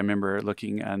side, I remember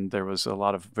looking, and there was a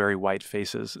lot of very white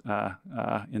faces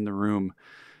in the room,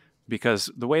 because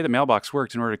the way the Mailbox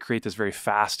worked, in order to create this very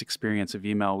fast experience of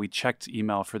email, we checked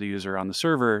email for the user on the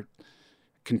server,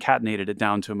 concatenated it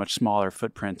down to a much smaller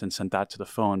footprint, and sent that to the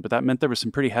phone. But that meant there was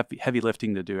some pretty heavy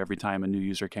lifting to do every time a new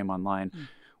user came online.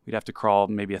 We'd have to crawl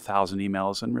maybe 1,000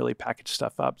 emails and really package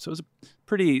stuff up. So it was a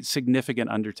pretty significant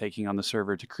undertaking on the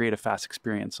server to create a fast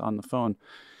experience on the phone.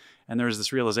 And there was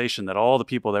this realization that all the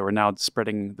people that were now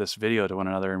spreading this video to one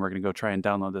another and were going to go try and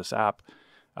download this app,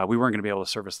 we weren't going to be able to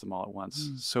service them all at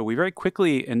once. So we very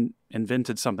quickly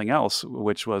invented something else,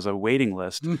 which was a waiting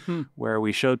list, where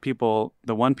we showed people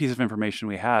the one piece of information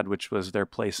we had, which was their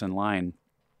place in line,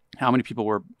 how many people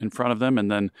were in front of them,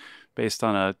 and then based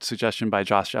on a suggestion by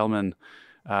Josh Ellman,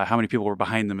 how many people were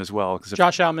behind them as well.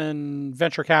 Josh Ellman,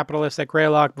 venture capitalist at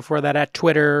Greylock, before that at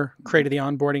Twitter, created the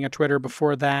onboarding at Twitter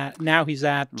before that. Now he's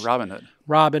at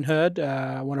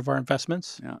Robinhood, one of our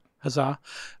investments. Yeah. Huzzah.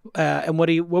 And what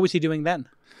was he doing then?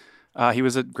 He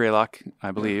was at Greylock,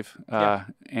 I believe.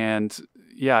 And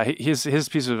yeah, his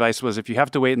piece of advice was, if you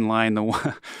have to wait in line,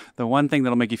 the one thing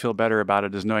that'll make you feel better about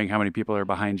it is knowing how many people are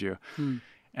behind you.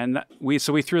 And we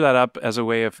threw that up as a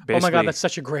way of basically... Oh my God, that's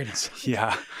such a great answer.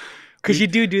 Yeah. Because you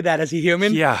do that as a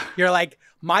human. Yeah. You're like,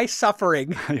 my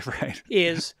suffering right.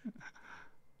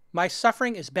 my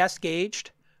suffering is best gauged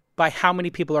by how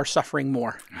many people are suffering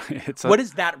more. What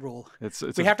is that rule?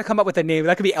 We have to come up with a name.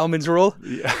 That could be Ellman's rule.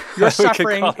 Yeah. Your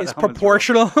suffering is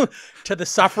proportional to the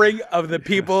suffering of the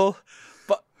people,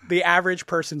 but the average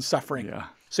person's suffering. Yeah.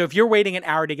 So if you're waiting an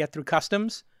hour to get through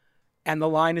customs and the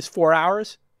line is 4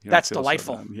 hours, that's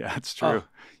delightful. So yeah, it's true.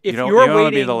 If you don't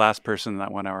want to be the last person in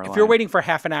that 1 hour line. If you're waiting for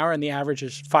half an hour and the average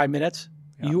is 5 minutes,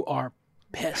 you are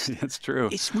pissed. It's true.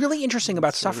 It's really interesting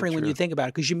about suffering when you think about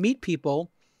it, because you meet people,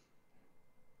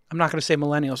 I'm not going to say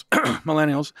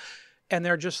millennials, and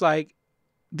they're just like,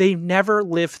 they never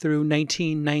lived through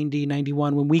 1990,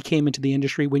 91 when we came into the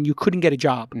industry when you couldn't get a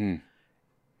job.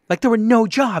 Like there were no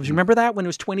jobs. Remember that when it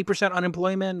was 20%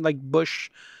 unemployment, like Bush,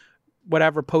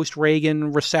 whatever,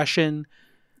 post-Reagan recession?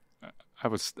 I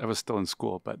was still in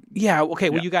school, but yeah. Okay.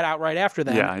 Well, you got out right after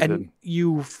that. Yeah, I did.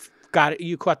 You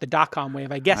caught the dot-com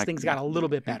wave. I guess things got a little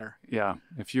bit better. Yeah.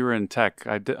 If you were in tech,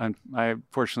 I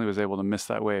fortunately was able to miss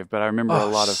that wave, but I remember a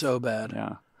lot of so bad.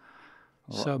 Yeah.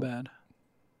 So bad.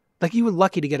 Like you were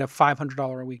lucky to get a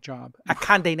 $500 a week job at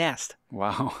Condé Nast.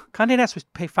 Wow. Condé Nast was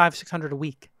pay $500-600 a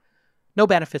week. No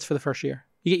benefits for the first year.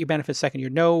 You get your benefits second year.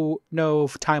 No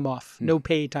time off. No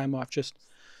paid time off. Just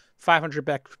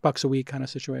 $500 a week kind of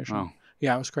situation. Wow.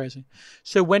 Yeah, it was crazy.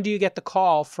 So when do you get the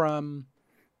call from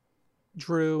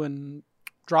Drew and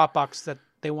Dropbox that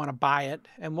they want to buy it?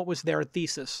 And what was their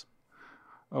thesis?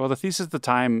 Well, the thesis at the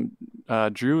time,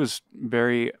 Drew was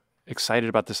very excited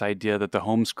about this idea that the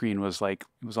home screen was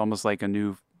almost like a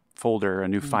new folder, a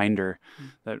new finder,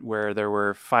 that where there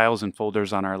were files and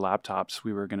folders on our laptops,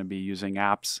 we were going to be using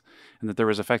apps, and that there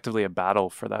was effectively a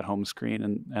battle for that home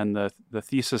screen. And the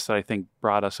thesis that I think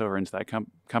brought us over into that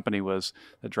company was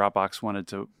that Dropbox wanted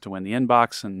to win the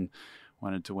inbox and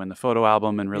wanted to win the photo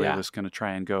album, and really was going to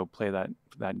try and go play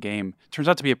that game. Turns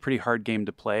out to be a pretty hard game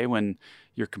to play when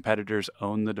your competitors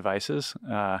own the devices,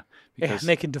 because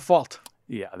they can default.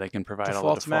 Yeah, they can provide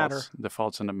all the defaults. Matter.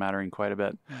 Defaults end up mattering quite a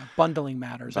bit. Yeah, bundling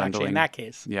matters, actually, in that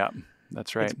case. Yeah,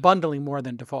 that's right. It's bundling more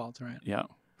than defaults, right? Yeah.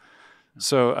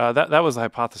 So that was the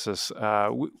hypothesis.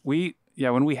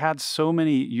 When we had so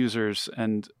many users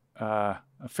and a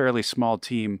fairly small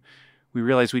team, we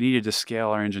realized we needed to scale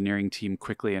our engineering team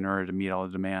quickly in order to meet all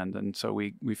the demand. And so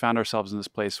we found ourselves in this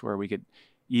place where we could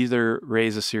either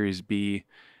raise a Series B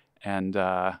and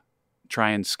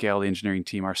try and scale the engineering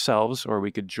team ourselves, or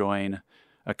we could join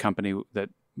a company that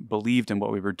believed in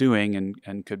what we were doing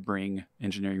and could bring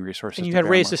engineering resources. And you had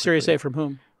raised the Series A from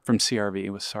whom? From CRV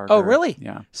with SAR. Oh, really?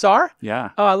 Yeah. SAR? Yeah.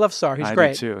 Oh, I love SAR. He's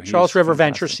great. Do too. Charles River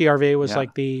fantastic. Ventures, CRV, was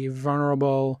like the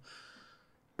vulnerable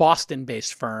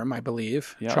Boston-based firm, I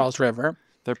believe. Yeah. Charles River.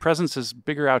 Their presence is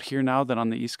bigger out here now than on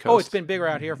the East Coast. Oh, it's been bigger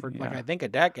out here for I think a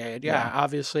decade. Yeah.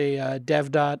 Obviously,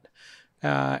 DevDot.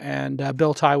 And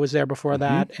Bill Ty was there before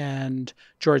that, and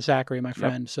George Zachary, my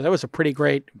friend. So that was a pretty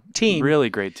great team. Really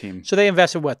great team. So they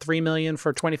invested, what, $3 million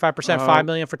for 25%, $5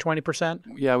 million for 20%?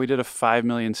 Yeah, we did a $5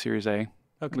 million Series A.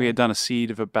 Okay. We had done a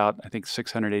seed of about, I think,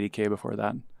 $680K before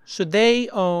that. So they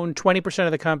own 20%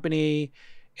 of the company,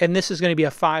 and this is going to be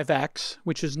a 5X,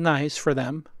 which is nice for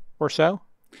them, or so?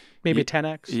 Maybe a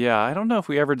 10X? Yeah, I don't know if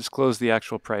we ever disclosed the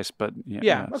actual price, but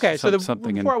yeah. Okay, so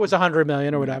before it was $100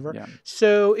 million or whatever. Yeah.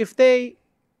 So if the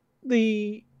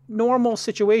normal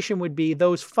situation would be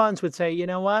those funds would say, you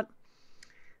know what,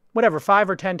 whatever,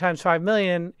 5 or 10 times 5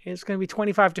 million, it's going to be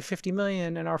 25 to 50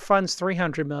 million, and our fund's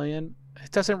 300 million. It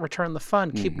doesn't return the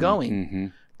fund. Keep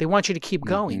going. They want you to keep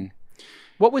going.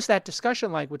 What was that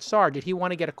discussion like with SAR? Did he want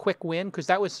to get a quick win? Because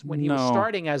that was when he was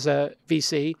starting as a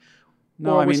VC.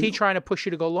 No, or was he trying to push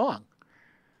you to go long?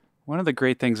 One of the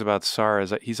great things about SAR is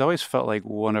that he's always felt like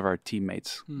one of our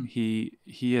teammates. He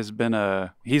has been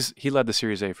he led the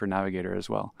Series A for Navigator as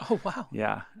well. Oh, wow.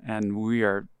 Yeah, and we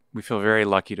feel very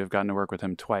lucky to have gotten to work with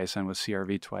him twice and with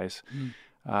CRV twice.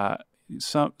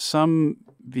 Some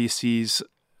VCs,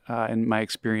 in my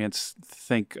experience,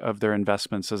 think of their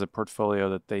investments as a portfolio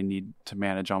that they need to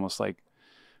manage, almost like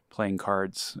playing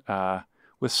cards.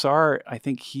 With SAR, I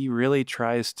think he really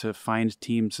tries to find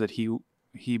teams that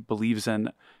he believes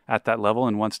in at that level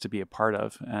and wants to be a part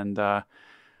of. And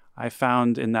I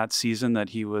found in that season that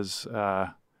he was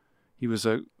almost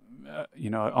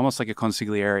like a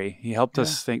consigliere. He helped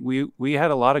us think. We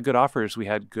had a lot of good offers. We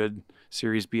had good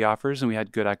Series B offers and we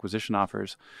had good acquisition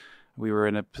offers. We were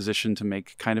in a position to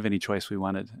make kind of any choice we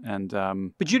wanted. And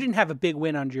but you didn't have a big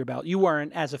win under your belt. You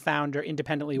weren't, as a founder,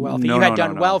 independently wealthy. You had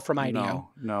done well from IDEO.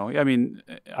 No. I mean,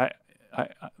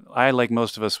 I like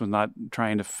most of us, was not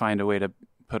trying to find a way to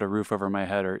put a roof over my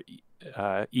head or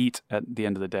eat at the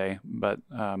end of the day.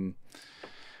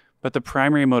 But the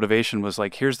primary motivation was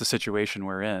like, here's the situation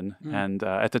we're in. And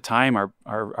at the time,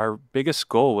 our biggest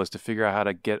goal was to figure out how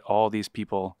to get all these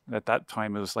people. At that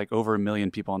time, it was like over 1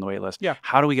 million people on the wait list. Yeah.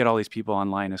 How do we get all these people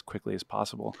online as quickly as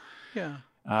possible? Yeah.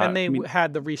 And they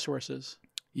had the resources.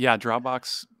 Yeah.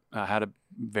 Dropbox had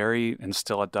and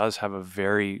still it does have a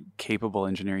very capable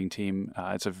engineering team.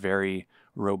 It's a very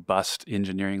robust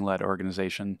engineering-led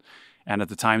organization. And at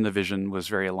the time, the vision was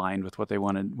very aligned with what they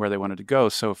wanted, where they wanted to go.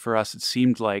 So for us, it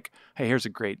seemed like, hey, here's a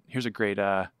great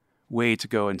way to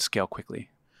go and scale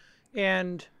quickly.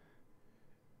 And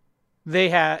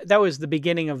that was the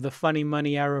beginning of the funny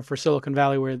money era for Silicon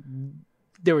Valley, where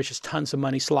there was just tons of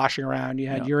money sloshing around. You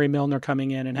had Yuri Milner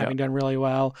coming in and having done really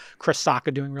well, Chris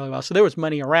Sacca doing really well. So there was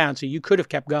money around, so you could have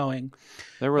kept going.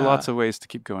 There were lots of ways to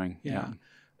keep going. Yeah.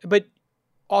 But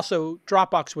also,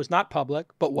 Dropbox was not public,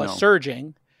 but was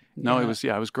surging. No, it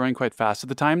was growing quite fast. At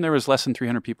the time, there was less than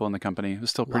 300 people in the company. It was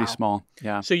still pretty small.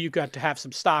 Yeah. So you got to have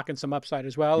some stock and some upside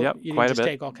as well. Yep, you quite didn't a just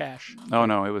bit. take all cash. Oh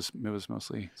no, it was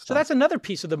mostly stock. So that's another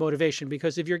piece of the motivation,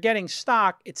 because if you're getting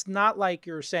stock, it's not like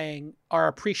you're saying our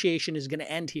appreciation is going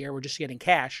to end here. We're just getting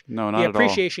cash. No, not at all. The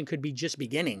appreciation could be just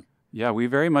beginning. Yeah, we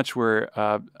very much were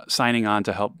signing on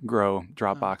to help grow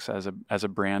Dropbox as a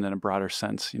brand in a broader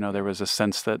sense. There was a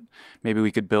sense that maybe we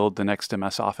could build the next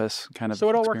MS Office kind of. So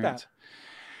it all experience. worked out.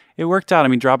 It worked out. I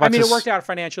mean, Dropbox. It worked out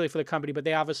financially for the company, but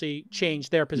they obviously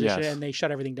changed their position and they shut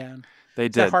everything down. They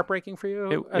Is did. that heartbreaking for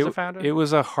you as a founder? It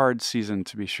was a hard season,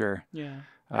 to be sure. Yeah.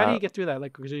 How do you get through that?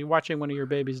 Like, because you're watching one of your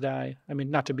babies die. I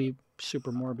mean, not to be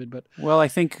super morbid, but I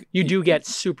think you do get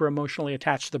super emotionally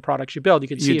attached to the products you build. You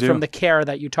can see it from the care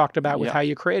that you talked about with how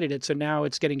you created it. So now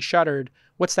it's getting shuttered.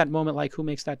 What's that moment like? Who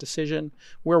makes that decision?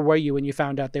 Where were you when you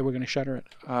found out they were going to shutter it?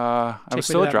 I was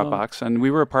still at Dropbox, and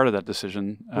we were a part of that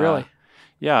decision. Really?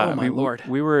 Yeah. Oh my Lord.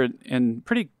 We were in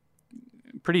pretty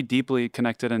deeply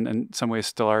connected, and in some ways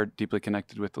still are deeply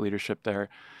connected with the leadership there.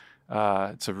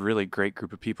 It's a really great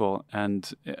group of people.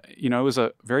 And, it was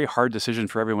a very hard decision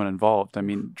for everyone involved. I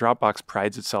mean, Dropbox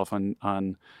prides itself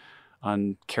on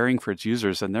caring for its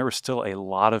users. And there were still a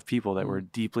lot of people that were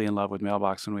deeply in love with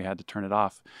Mailbox when we had to turn it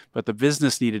off. But the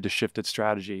business needed to shift its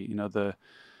strategy.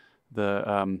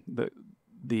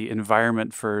 The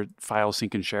environment for file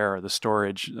sync and share, or the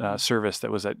storage service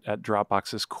that was at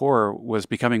Dropbox's core, was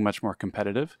becoming much more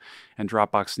competitive. And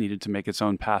Dropbox needed to make its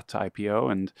own path to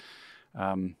IPO. And,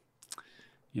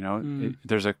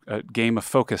 there's a game of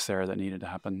focus there that needed to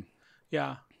happen.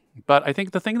 Yeah. But I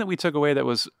think the thing that we took away that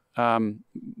was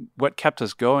what kept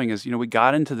us going is, we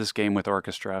got into this game with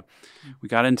Orchestra. We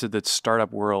got into the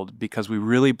startup world because we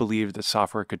really believed that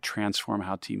software could transform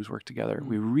how teams work together.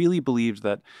 We really believed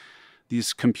that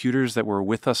these computers that were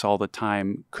with us all the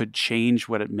time could change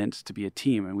what it meant to be a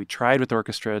team. And we tried with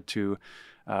Orchestra to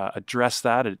address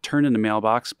that. It turned into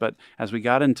Mailbox. But as we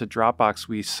got into Dropbox,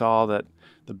 we saw that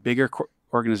the bigger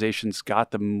organizations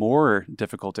got, the more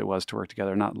difficult it was to work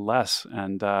together, not less.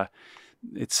 And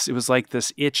it was like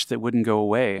this itch that wouldn't go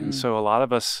away. And so a lot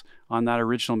of us on that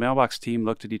original Mailbox team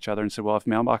looked at each other and said, well, if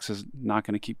Mailbox is not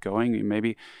going to keep going,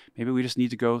 maybe we just need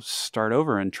to go start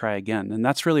over and try again. And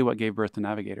that's really what gave birth to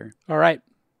Navigator. All right.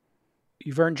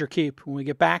 You've earned your keep. When we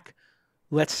get back,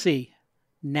 let's see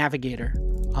Navigator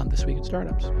on This Week in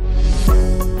Startups.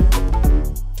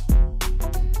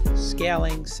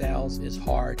 Scaling sales is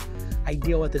hard. I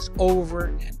deal with this over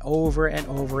and over and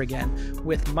over again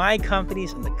with my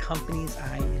companies and the companies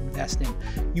I invest in.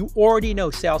 You already know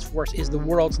Salesforce is the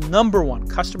world's #1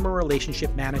 customer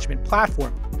relationship management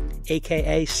platform,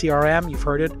 aka CRM. You've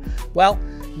heard it. Well,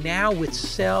 now with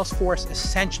Salesforce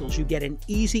Essentials, you get an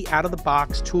easy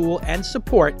out-of-the-box tool and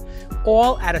support,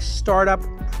 all at a startup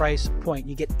price point.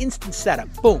 You get instant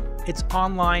setup. Boom. It's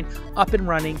online, up and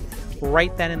running,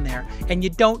 right then and there. And you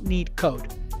don't need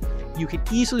code. You can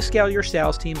easily scale your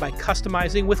sales team by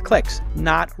customizing with clicks,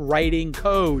 not writing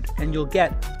code. And you'll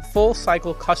get full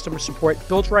cycle customer support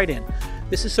built right in.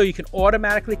 This is so you can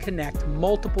automatically connect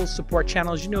multiple support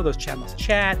channels. You know those channels: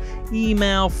 chat,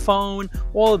 email, phone,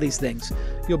 all of these things.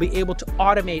 You'll be able to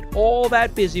automate all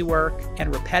that busy work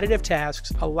and repetitive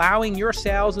tasks, allowing your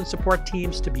sales and support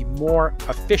teams to be more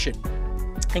efficient.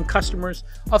 And customers,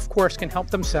 of course, can help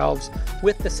themselves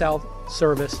with the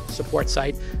self-service support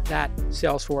site that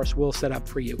Salesforce will set up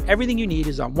for you. Everything you need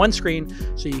is on one screen,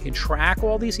 so you can track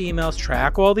all these emails,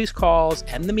 track all these calls,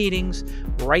 and the meetings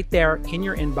right there in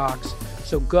your inbox.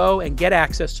 So go and get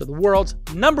access to the world's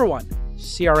 #1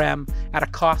 CRM at a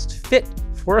cost fit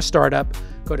for a startup.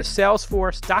 Go to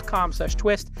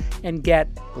salesforce.com/twist and get,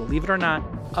 believe it or not,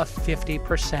 a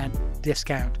 50%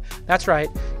 discount. That's right.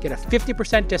 Get a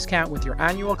 50% discount with your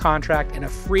annual contract and a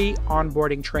free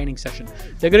onboarding training session.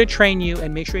 They're going to train you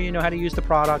and make sure you know how to use the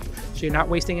product so you're not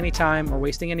wasting any time or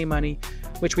wasting any money,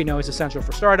 which we know is essential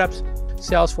for startups.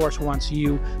 Salesforce wants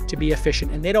you to be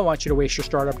efficient, and they don't want you to waste your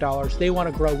startup dollars. They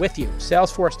want to grow with you.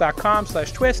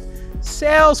 Salesforce.com/twist.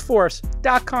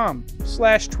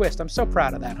 Salesforce.com/twist. I'm so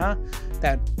proud of that, huh?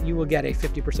 That you will get a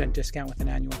 50% discount with an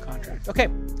annual contract. Okay,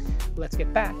 let's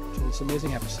get back to this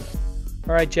amazing episode.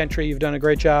 All right, Gentry, you've done a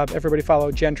great job. Everybody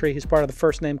follow Gentry. He's part of the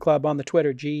First Name Club on the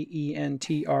Twitter,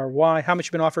 Gentry. How much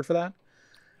you been offered for that?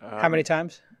 How many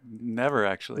times? Never,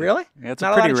 actually. Really? Yeah, it's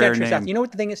Not a pretty lot of rare Gentrys. name. You know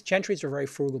what the thing is? Gentrys are very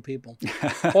frugal people.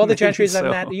 All the Gentrys I've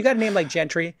met, you got a name like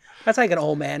Gentry. That's like an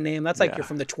old man name. That's like you're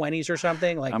from the 20s or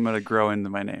something. Like I'm going to grow into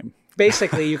my name.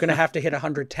 basically, you're going to have to hit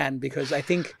 110 because I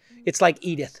think it's like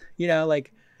Edith.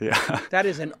 Like that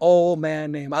is an old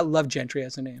man name. I love Gentry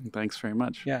as a name. Thanks very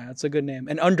much. Yeah, it's a good name.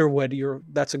 And Underwood,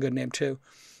 that's a good name too.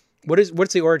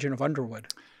 What's the origin of Underwood?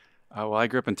 Well, I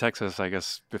grew up in Texas. I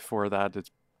guess before that,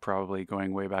 it's probably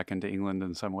going way back into England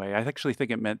in some way. I actually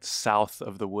think it meant south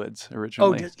of the woods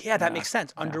originally. Oh, yeah, that makes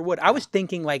sense. Underwood. I was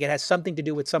thinking like it has something to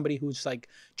do with somebody who's like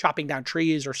chopping down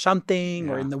trees or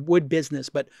something or in the wood business.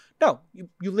 But no,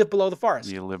 you live below the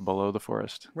forest. You live below the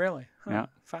forest. Really? Huh. Yeah.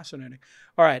 Fascinating.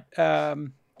 All right.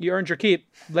 You earned your keep.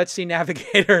 Let's see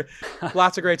Navigator.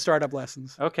 Lots of great startup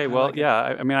lessons. Okay. Well,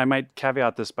 I mean, I might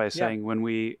caveat this by saying when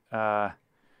we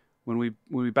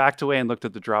backed away and looked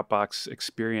at the Dropbox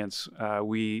experience,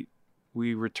 we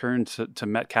returned to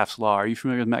Metcalfe's law. Are you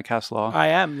familiar with Metcalfe's law? I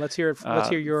am. Let's hear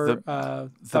your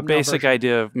the basic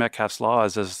idea of Metcalfe's law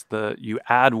is you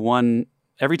add one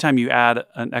every time you add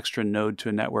an extra node to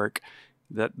a network,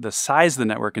 that the size of the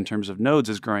network in terms of nodes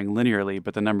is growing linearly,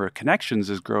 but the number of connections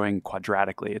is growing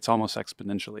quadratically. It's almost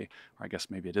exponentially, or I guess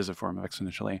maybe it is a form of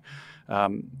exponentially.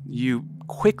 You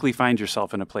quickly find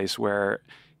yourself in a place where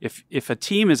if a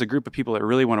team is a group of people that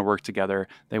really want to work together,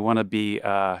 they want to be,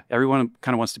 everyone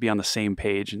kind of wants to be on the same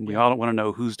page, and we all want to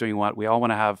know who's doing what. We all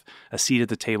want to have a seat at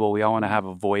the table. We all want to have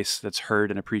a voice that's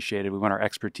heard and appreciated. We want our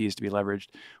expertise to be leveraged.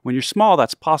 When you're small,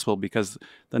 that's possible because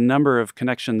the number of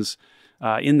connections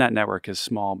in that network is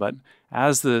small. But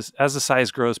as the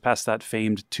size grows past that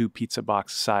famed 2 pizza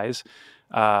box size,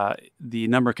 the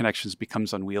number of connections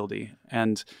becomes unwieldy.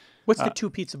 And what's the 2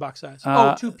 pizza box size? 2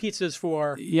 pizzas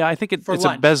for yeah, I think it's lunch.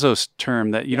 A Bezos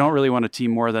term that you don't really want a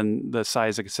team more than the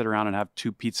size that can sit around and have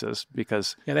 2 pizzas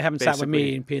because they haven't sat with me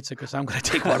eating pizza because I'm going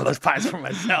to take one of those pies for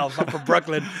myself. I'm from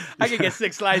Brooklyn. I can get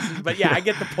 6 slices, but I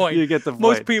get the point. You get the point.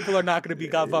 Most people are not going to be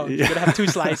gavons. You're going to have 2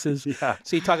 slices.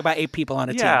 So you talk about 8 people on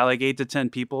a team. Yeah, like 8 to 10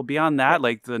 people. Beyond that,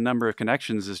 like the number of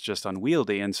connections is just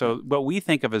unwieldy. And so what we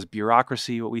think of as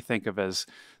bureaucracy, what we think of as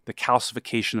the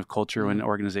calcification of culture when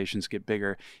organizations get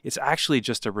bigger, it's actually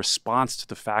just a response to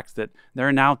the fact that there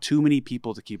are now too many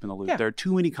people to keep in the loop. There are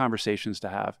too many conversations to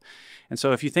have. And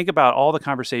so if you think about all the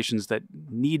conversations that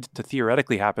need to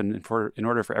theoretically happen in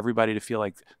order for everybody to feel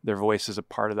like their voice is a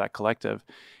part of that collective,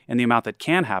 and the amount that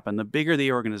can happen, the bigger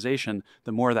the organization,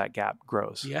 the more that gap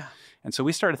grows. Yeah. And so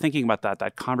we started thinking about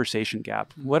that conversation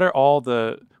gap. What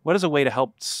is a way to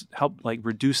help like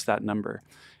reduce that number?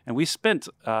 And we spent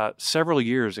several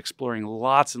years exploring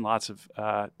lots and lots of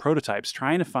prototypes,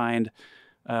 trying to find,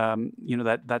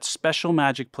 that special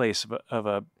magic place of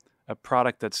a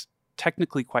product that's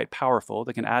technically quite powerful,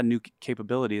 that can add new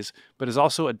capabilities, but is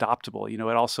also adoptable. It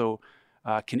also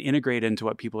can integrate into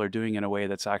what people are doing in a way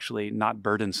that's actually not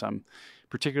burdensome.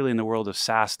 Particularly in the world of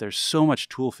SaaS, there's so much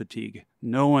tool fatigue.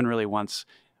 No one really wants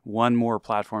one more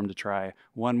platform to try,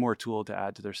 one more tool to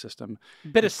add to their system.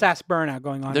 Bit of SaaS burnout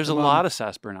going on. There's a lot of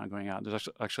SaaS burnout going out. There's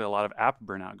actually a lot of app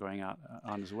burnout going out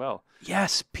on as well.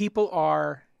 Yes, people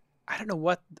are, I don't know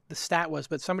what the stat was,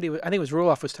 but I think it was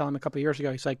Ruloff was telling me a couple of years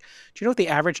ago, he's like, do you know what the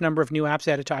average number of new apps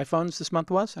added to iPhones this month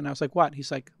was? And I was like, what?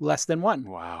 He's like, less than 1.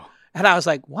 Wow. And I was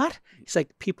like, what? He's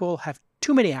like, people have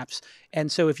too many apps.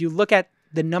 And so if you look at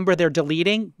the number they're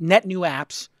deleting, net new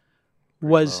apps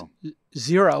was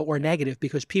 0 or negative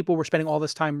because people were spending all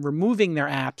this time removing their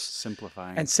apps,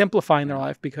 simplifying their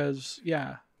life because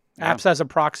apps as a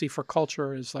proxy for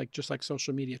culture is just like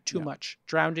social media, too much,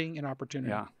 drowning in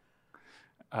opportunity.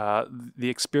 Yeah. The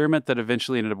experiment that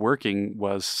eventually ended up working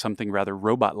was something rather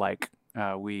robot-like.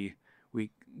 We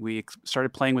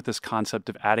started playing with this concept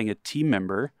of adding a team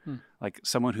member, like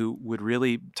someone who would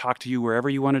really talk to you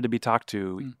wherever you wanted to be talked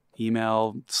to.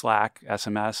 Email, Slack,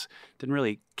 SMS, didn't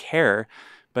really care,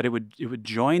 but it would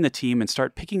join the team and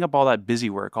start picking up all that busy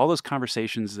work, all those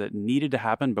conversations that needed to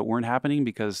happen but weren't happening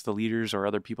because the leaders or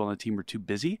other people on the team were too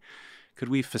busy. Could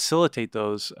we facilitate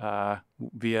those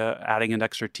via adding an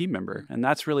extra team member? And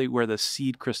that's really where the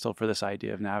seed crystal for this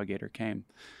idea of Navigator came.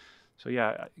 So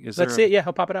let's see it. Yeah,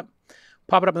 I'll pop it up.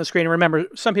 Pop it up on the screen. And remember,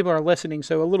 some people are listening,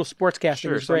 so a little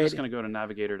sportscasting is so great. I'm just going to go to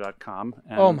navigator.com.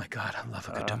 Oh my God, I love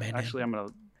a good domain name. Actually, I'm going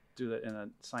to do that in a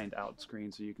signed out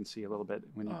screen so you can see a little bit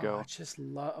when you go. I just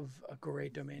love a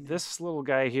great domain name. This little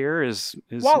guy here is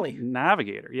Wally.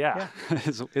 Navigator. Yeah.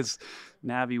 It's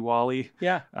Navi Wally.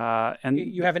 Yeah. And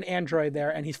you have an Android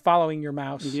there and he's following your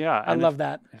mouse. Yeah. I love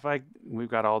that. We've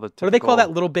got all the typical... What do they call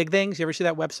that? Little Big Things? You ever see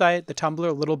that website, the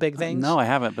Tumblr, Little Big Things? No, I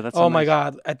haven't, but that's my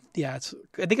God. I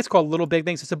think it's called Little Big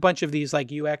Things. It's a bunch of these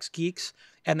like UX geeks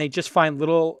and they just find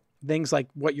little things like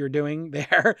what you're doing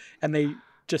there, and they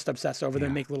just obsess over them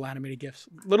and make little animated GIFs.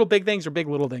 Little big things or big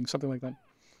little things, something like that.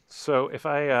 So if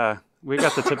we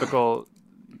got the typical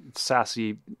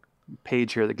sassy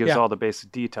page here that gives all the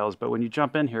basic details, but when you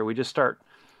jump in here, we just start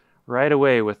right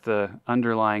away with the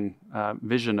underlying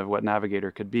vision of what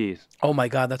Navigator could be. Oh my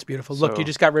God, that's beautiful. Look, you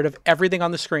just got rid of everything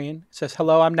on the screen. It says,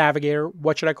 hello, I'm Navigator.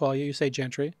 What should I call you? You say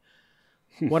Gentry.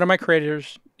 One of my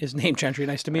creators is named Gentry.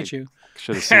 Nice to meet you.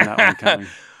 Should have seen that one coming.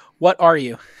 What are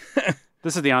you?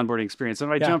 This is the onboarding experience.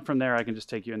 And if I jump from there, I can just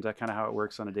take you into kind of how it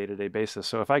works on a day-to-day basis.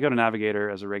 So if I go to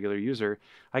Navigator as a regular user,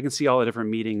 I can see all the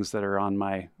different meetings that are on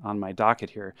my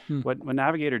docket here. What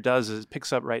Navigator does is it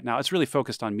picks up right now, it's really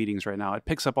focused on meetings right now. It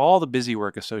picks up all the busy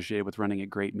work associated with running a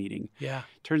great meeting. Yeah.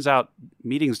 Turns out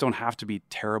meetings don't have to be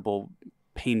terrible,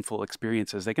 painful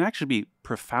experiences. They can actually be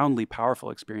profoundly powerful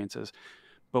experiences.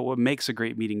 But what makes a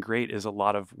great meeting great is a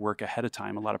lot of work ahead of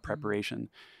time, a lot of preparation.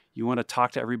 You want to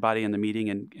talk to everybody in the meeting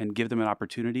and give them an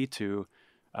opportunity to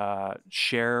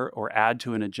share or add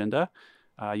to an agenda.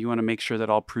 You want to make sure that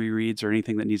all pre-reads or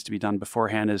anything that needs to be done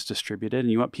beforehand is distributed.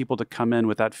 And you want people to come in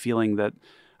with that feeling that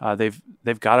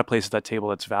they've got a place at that table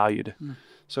that's valued.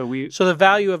 So the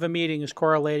value of a meeting is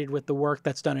correlated with the work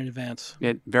that's done in advance.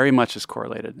 It very much is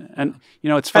correlated. And,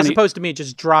 it's funny. As opposed to me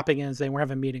just dropping in and saying, we're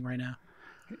having a meeting right now.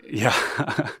 Yeah.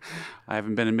 I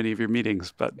haven't been in many of your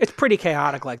meetings, but it's pretty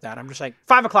chaotic like that. I'm just like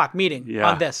 5 o'clock meeting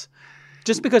on this,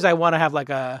 just because I want to have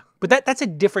but that's a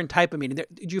different type of meeting.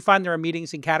 Did you find there are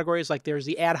meetings in categories? Like there's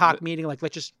the ad hoc meeting, like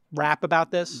let's just rap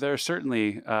about this. There are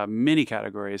certainly many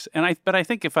categories. But I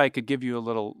think if I could give you a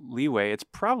little leeway, it's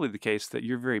probably the case that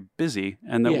you're very busy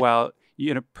and that while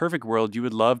in a perfect world, you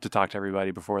would love to talk to everybody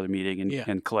before the meeting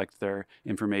and collect their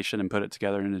information and put it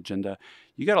together in an agenda.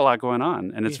 You got a lot going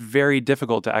on, and it's very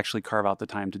difficult to actually carve out the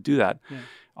time to do that.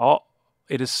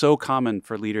 It is so common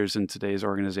for leaders in today's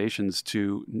organizations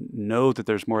to know that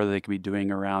there's more that they could be doing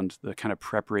around the kind of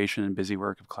preparation and busy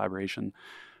work of collaboration,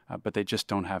 but they just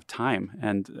don't have time.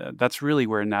 And that's really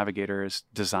where Navigator is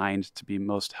designed to be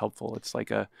most helpful. It's like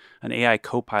an AI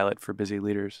co-pilot for busy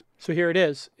leaders. So here it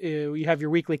is. You have your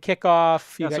weekly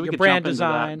kickoff. You got your brand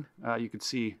design. You could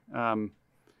see,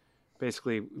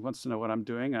 basically, it wants to know what I'm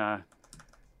doing.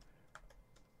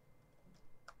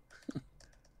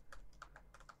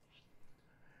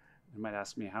 It might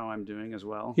ask me how I'm doing as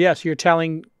well. Yes, you're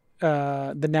telling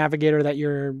the Navigator that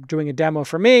you're doing a demo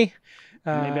for me.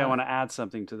 Maybe I want to add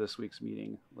something to this week's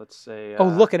meeting. Let's say...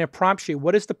 look, and it prompts you.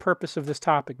 What is the purpose of this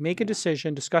topic? Make a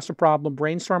decision, discuss a problem,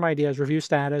 brainstorm ideas, review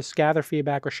status, gather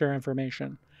feedback, or share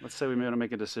information. Let's say we want to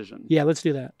make a decision. Yeah, let's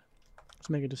do that. Let's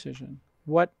make a decision.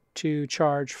 What to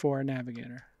charge for a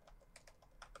Navigator?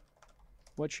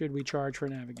 What should we charge for a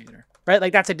Navigator? Right?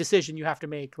 Like that's a decision you have to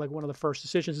make. Like one of the first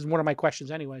decisions is one of my questions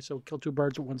anyway. So kill two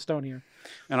birds with one stone here.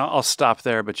 And I'll stop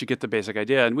there, but you get the basic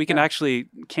idea. And we can actually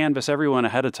canvas everyone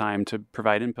ahead of time to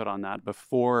provide input on that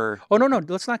before. Oh, no.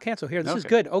 Let's not cancel here. This is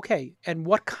good. Okay. And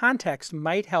what context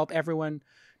might help everyone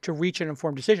to reach an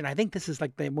informed decision? I think this is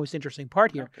like the most interesting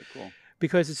part here. Okay, cool.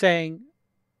 Because it's saying,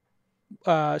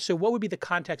 so what would be the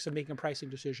context of making a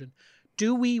pricing decision?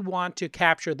 Do we want to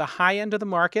capture the high end of the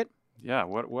market? Yeah,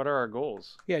 what are our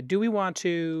goals? Yeah, do we want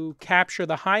to capture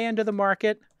the high end of the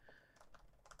market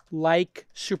like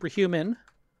Superhuman,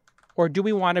 or do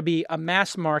we want to be a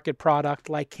mass market product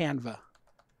like Canva?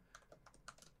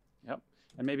 Yep,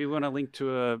 and maybe we want to link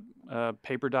to a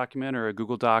paper document or a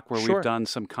Google Doc where we've done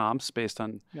some comps based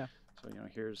on... Yeah. So,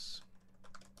 here's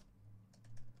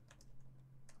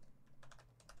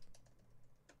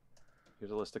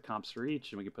a list of comps for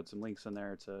each, and we can put some links in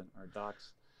there to our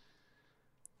docs.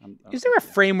 Is there a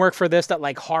framework for this that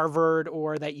like Harvard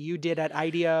or that you did at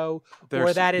IDEO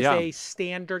or that is a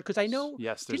standard? Because I know...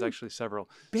 Yes, there's actually several.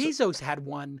 Bezos had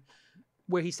one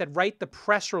where he said, write the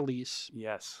press release.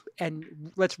 Yes.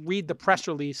 And let's read the press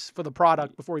release for the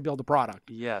product before we build the product.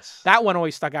 Yes. That one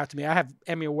always stuck out to me. I have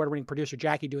Emmy Award-winning producer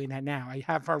Jackie doing that now. I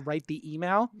have her write the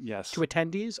email to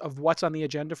attendees of what's on the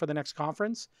agenda for the next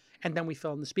conference. And then we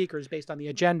fill in the speakers based on the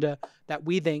agenda that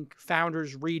we think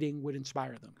founders reading would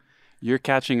inspire them. You're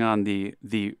catching on the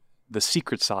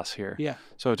secret sauce here. Yeah.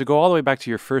 So to go all the way back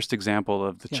to your first example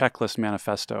of the checklist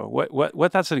manifesto,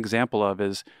 what that's an example of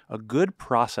is a good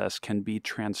process can be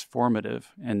transformative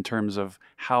in terms of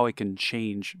how it can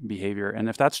change behavior. And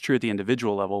if that's true at the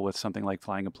individual level with something like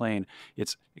flying a plane,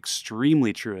 it's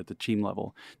extremely true at the team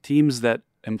level. Teams that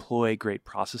employ great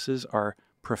processes are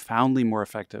profoundly more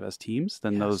effective as teams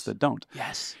than those that don't.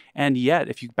 Yes. And yet,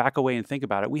 if you back away and think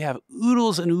about it, we have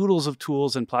oodles and oodles of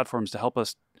tools and platforms to help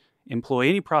us employ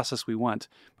any process we want.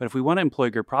 But if we want to employ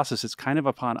a good process, it's kind of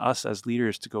upon us as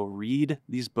leaders to go read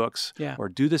these books or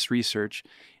do this research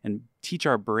and teach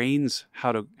our brains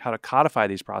how to codify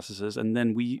these processes. And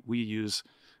then we use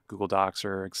Google Docs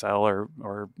or Excel or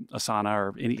Asana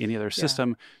or any other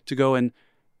system to go and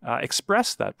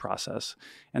express that process.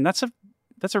 And that's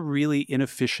a really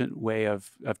inefficient way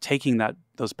of taking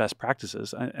those best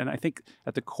practices. And I think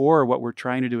at the core, what we're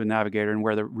trying to do in Navigator and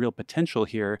where the real potential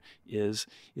here is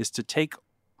to take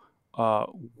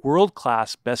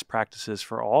world-class best practices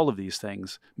for all of these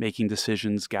things, making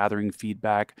decisions, gathering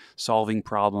feedback, solving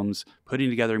problems, putting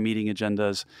together meeting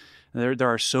agendas.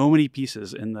 There are so many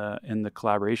pieces in the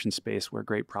collaboration space where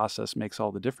great process makes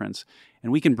all the difference.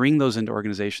 And we can bring those into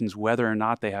organizations whether or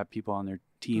not they have people on their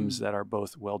teams that are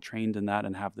both well-trained in that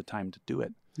and have the time to do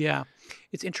it. Yeah.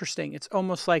 It's interesting. It's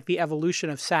almost like the evolution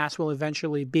of SaaS will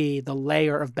eventually be the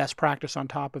layer of best practice on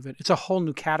top of it. It's a whole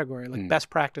new category, like best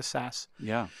practice SaaS.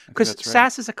 Yeah. Because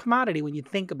SaaS is a commodity when you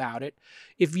think about it.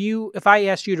 If I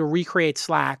asked you to recreate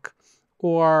Slack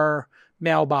or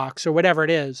Mailbox or whatever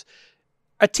it is,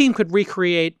 a team could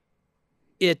recreate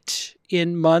it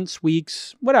in months,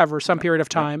 weeks, whatever, some period of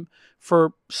time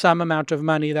for some amount of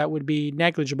money that would be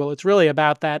negligible. It's really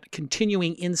about that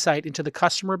continuing insight into the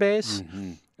customer base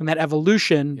and that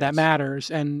evolution that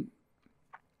matters. And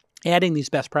adding these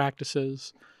best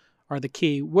practices are the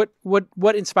key. What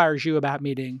inspires you about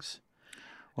meetings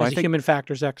as a human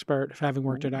factors expert, having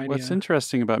worked at IDEA? What's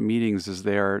interesting about meetings is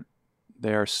they are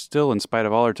still, in spite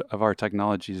of all of our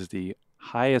technologies, the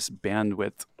highest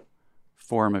bandwidth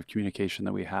form of communication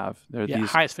that we have. They're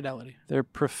highest fidelity. They're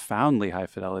profoundly high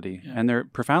fidelity and they're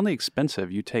profoundly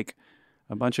expensive. You take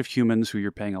a bunch of humans who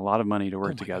you're paying a lot of money to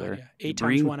work together. God, 8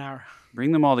 times 1 hour.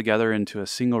 Bring them all together into a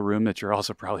single room that you're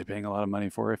also probably paying a lot of money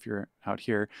for if you're out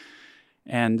here.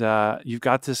 And you've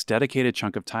got this dedicated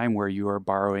chunk of time where you are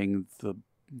borrowing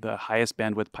the highest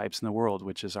bandwidth pipes in the world,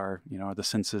 which is the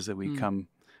senses that we come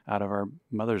out of our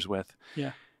mothers with.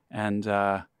 Yeah.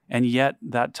 And yet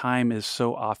that time is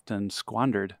so often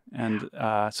squandered. And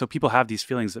so people have these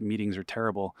feelings that meetings are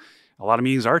terrible. A lot of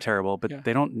meetings are terrible, but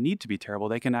they don't need to be terrible.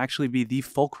 They can actually be the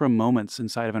fulcrum moments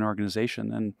inside of an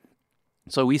organization. And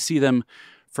so we see them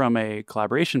from a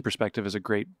collaboration perspective as a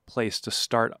great place to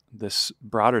start this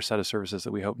broader set of services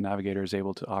that we hope Navigator is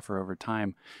able to offer over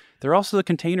time. They're also the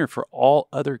container for all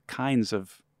other kinds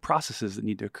of processes that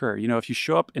need to occur. If you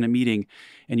show up in a meeting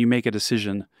and you make a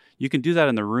decision, you can do that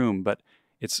in the room, but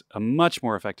it's a much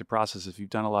more effective process if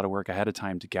you've done a lot of work ahead of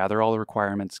time to gather all the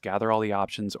requirements, gather all the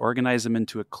options, organize them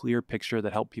into a clear picture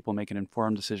that help people make an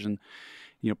informed decision.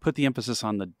 Put the emphasis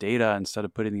on the data instead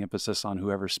of putting the emphasis on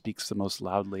whoever speaks the most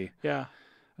loudly. Yeah.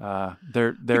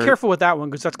 Be careful with that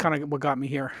one because that's kind of what got me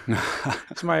here.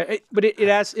 But it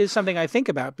is something I think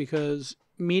about because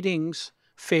meetings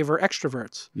favor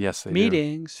extroverts. Yes, they do.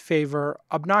 Meetings favor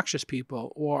obnoxious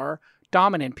people or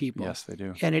dominant people. Yes, they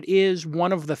do. And it is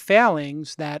one of the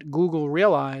failings that Google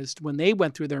realized when they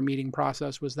went through their meeting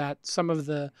process was that some of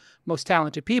the most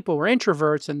talented people were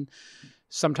introverts, and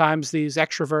sometimes these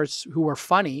extroverts who were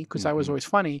funny, because I was always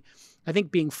funny, I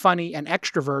think being funny and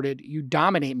extroverted, you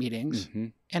dominate meetings.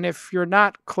 And if you're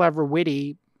not clever,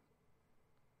 witty,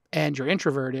 and you're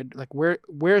introverted, like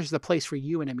where's the place for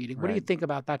you in a meeting? What do you think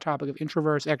about that topic of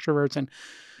introverts, extroverts? And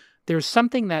there's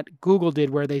something that Google did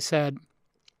where they said,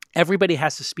 everybody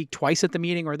has to speak twice at the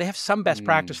meeting, or they have some best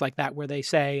practice like that where they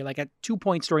say, like at 2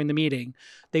 points during the meeting,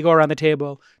 they go around the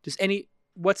table,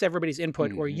 what's everybody's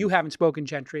input? Or you haven't spoken,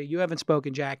 Gentry, you haven't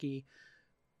spoken, Jackie.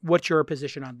 What's your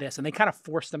position on this? And they kind of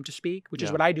force them to speak, which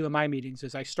is what I do in my meetings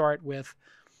is I start with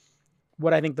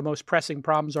what I think the most pressing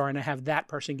problems are, and I have that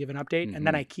person give an update, and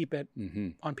then I keep it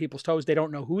on people's toes. They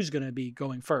don't know who's going to be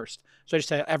going first. So I just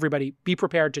say, everybody, be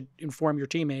prepared to inform your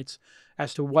teammates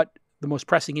as to what the most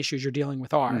pressing issues you're dealing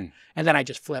with are. And then I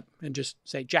just flip and just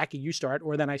say, Jackie, you start.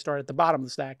 Or then I start at the bottom of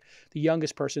the stack, the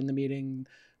youngest person in the meeting,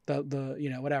 the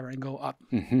whatever, and go up.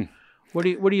 What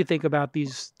do you think about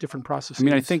these different processes? I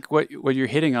mean, I think what you're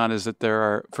hitting on is that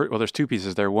there's two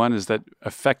pieces there. One is that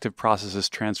effective processes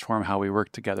transform how we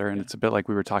work together. And it's a bit like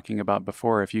we were talking about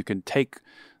before. If you can take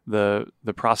the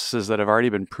processes that have already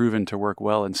been proven to work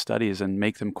well in studies and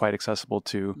make them quite accessible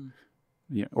to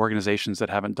organizations that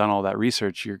haven't done all that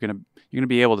research, you're going to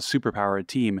be able to superpower a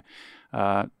team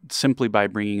simply by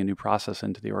bringing a new process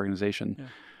into the organization. Yeah.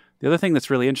 The other thing that's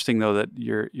really interesting, though, that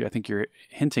I think you're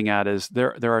hinting at is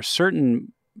there are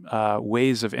certain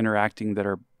ways of interacting that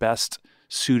are best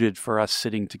suited for us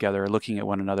sitting together, looking at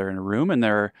one another in a room, and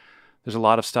there There's a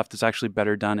lot of stuff that's actually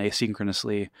better done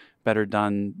asynchronously, better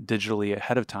done digitally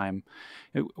ahead of time.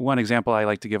 One example I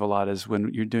like to give a lot is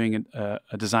when you're doing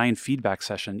a design feedback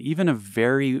session, even a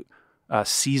very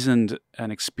seasoned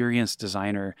and experienced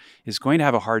designer is going to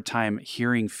have a hard time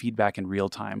hearing feedback in real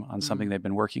time on something they've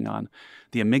been working on.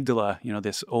 The amygdala,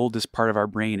 this oldest part of our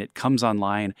brain, it comes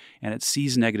online and it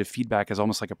sees negative feedback as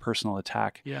almost like a personal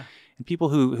attack. Yeah. And people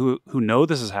who know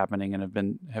this is happening and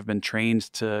have been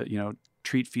trained to,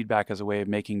 treat feedback as a way of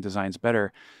making designs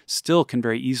better, still can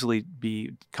very easily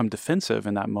become defensive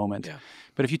in that moment. Yeah.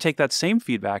 But if you take that same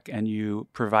feedback and you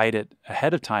provide it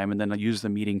ahead of time and then use the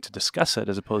meeting to discuss it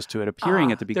as opposed to it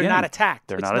appearing at the beginning. They're not attacked.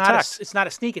 They're not attacked. It's not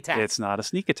a sneak attack. It's not a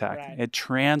sneak attack. Right. It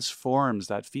transforms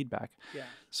that feedback. Yeah.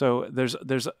 So there's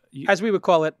as we would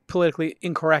call it politically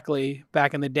incorrectly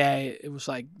back in the day, it was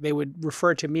like they would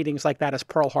refer to meetings like that as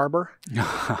Pearl Harbor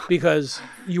because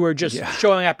you were just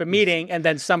showing up at a meeting and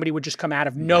then somebody would just come out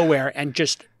of nowhere and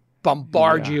just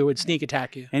bombard you and sneak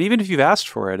attack you. And even if you've asked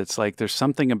for it, it's like there's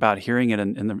something about hearing it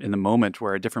in the moment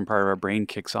where a different part of our brain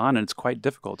kicks on, and it's quite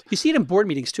difficult. You see it in board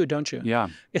meetings too, don't you? Yeah.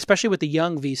 Especially with the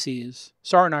young VCs.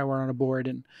 Sarah and I were on a board,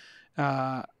 and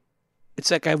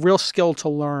it's like a real skill to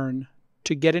learn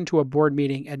to get into a board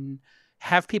meeting and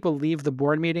have people leave the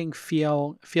board meeting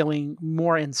feeling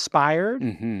more inspired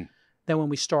than when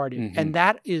we started. And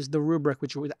that is the rubric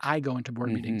which I go into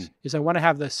board meetings, is I want to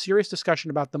have the serious discussion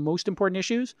about the most important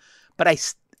issues,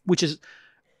 which is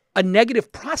a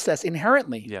negative process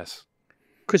inherently. Yes.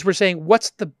 Because we're saying,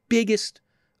 what's the biggest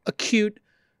acute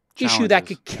issue that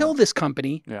could kill this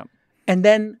company? Yeah. And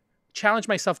then challenge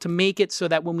myself to make it so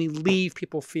that when we leave,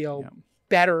 people feel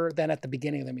better than at the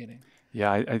beginning of the meeting. Yeah,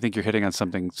 I think you're hitting on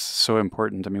something so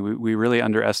important. I mean, we really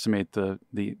underestimate the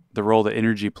role that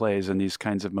energy plays in these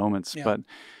kinds of moments. Yeah. But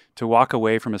to walk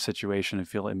away from a situation and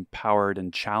feel empowered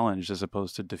and challenged as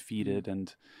opposed to defeated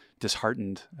and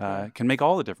disheartened can make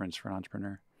all the difference for an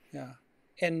entrepreneur. Yeah.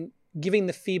 And giving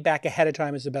the feedback ahead of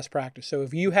time is the best practice. So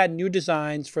if you had new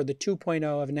designs for the 2.0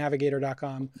 of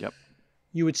Navigator.com,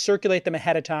 you would circulate them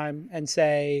ahead of time and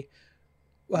say,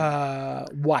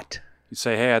 what? You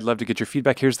say, hey, I'd love to get your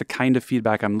feedback. Here's the kind of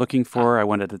feedback I'm looking for. I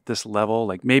want it at this level.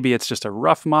 Like maybe it's just a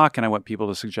rough mock and I want people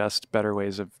to suggest better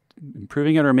ways of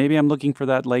improving it. Or maybe I'm looking for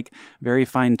that like very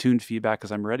fine-tuned feedback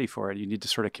because I'm ready for it. You need to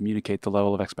sort of communicate the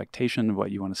level of expectation of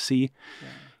what you want to see. Yeah.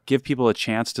 Give people a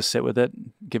chance to sit with it.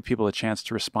 Give people a chance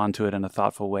to respond to it in a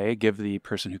thoughtful way. Give the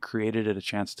person who created it a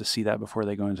chance to see that before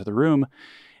they go into the room.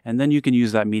 And then you can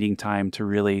use that meeting time to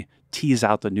really tease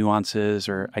out the nuances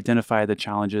or identify the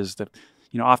challenges that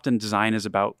often design is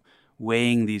about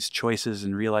weighing these choices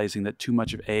and realizing that too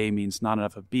much of A means not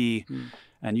enough of B.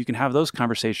 And you can have those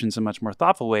conversations in much more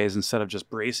thoughtful ways instead of just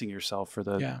bracing yourself for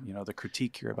the, the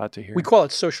critique you're about to hear. We call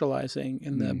it socializing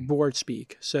in the board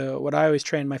speak. So what I always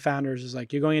train my founders is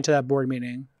like, you're going into that board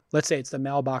meeting. Let's say it's the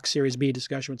Mailbox Series B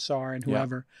discussion with SAR and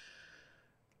whoever.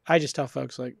 I just tell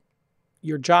folks like,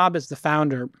 your job as the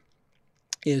founder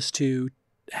is to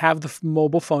have the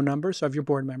mobile phone numbers of your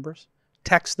board members,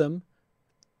 text them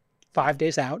 5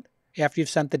 days out after you've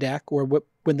sent the deck or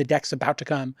when the deck's about to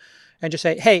come, and just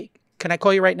say, hey, can I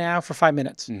call you right now for 5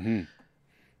 minutes?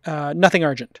 Nothing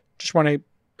urgent. Just want to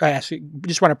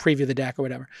preview the deck or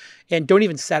whatever. And don't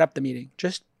even set up the meeting.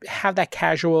 Just have that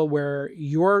casual where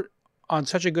you're on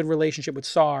such a good relationship with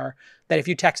SAR that if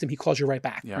you text him, he calls you right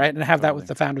back, right? And I have that with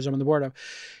the founders I'm on the board of.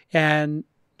 And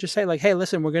just say like, hey,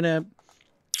 listen, we're going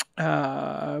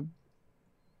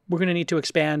to need to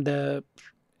expand the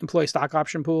employee stock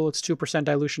option pool. It's 2%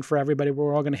 dilution for everybody.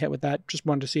 We're all going to hit with that. Just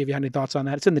wanted to see if you had any thoughts on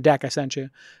that. It's in the deck I sent you.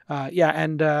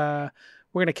 And we're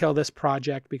going to kill this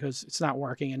project because it's not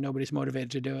working and nobody's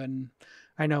motivated to do it. And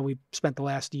I know we spent the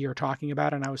last year talking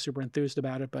about it and I was super enthused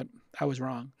about it, but I was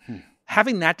wrong.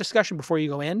 Having that discussion before you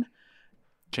go in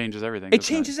changes everything. It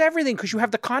changes everything because you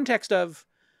have the context of,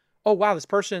 oh, wow, this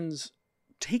person's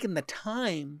taken the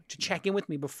time to check in with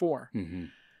me before. And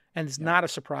it's not a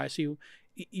surprise.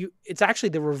 It's actually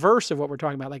the reverse of what we're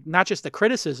talking about. Like not just the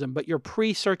criticism, but you're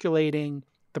pre-circulating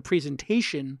the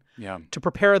presentation to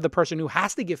prepare the person who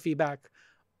has to give feedback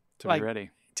to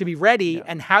be ready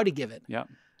and how to give it.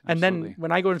 And then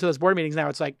when I go into those board meetings now,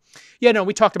 it's like,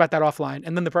 we talked about that offline.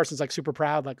 And then the person's like super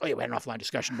proud, like, oh yeah, we had an offline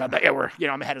discussion about that.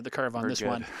 Yeah, I'm ahead of the curve on this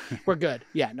one. We're good.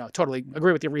 Yeah, no, totally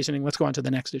agree with your reasoning. Let's go on to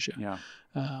the next issue.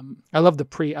 I love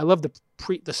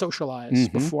the socialize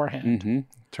beforehand.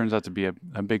 Turns out to be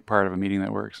a big part of a meeting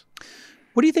that works.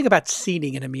 What do you think about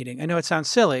seating in a meeting? I know it sounds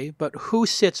silly, but who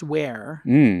sits where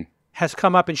has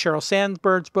come up in Sheryl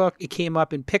Sandberg's book. It came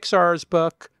up in Pixar's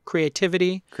book,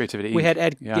 Creativity. Creativity. We Inc. had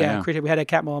Ed. Yeah. Creativity. We had Ed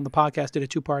Catmull on the podcast. Did a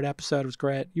 2-part episode. It was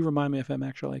great. You remind me of him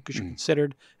actually because you're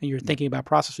considered and you're thinking about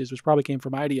processes, which probably came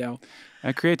from IDEO.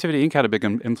 Creativity Inc. had a big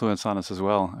influence on us as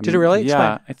well. Did it really?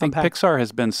 Yeah, Explain. I think Pixar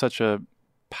has been such a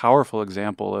powerful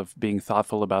example of being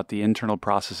thoughtful about the internal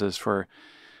processes for,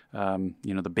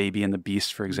 the baby and the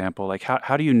beast, for example. Like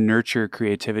how do you nurture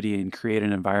creativity and create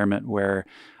an environment where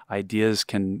ideas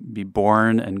can be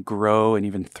born and grow and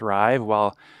even thrive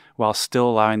while still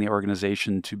allowing the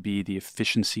organization to be the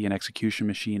efficiency and execution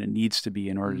machine it needs to be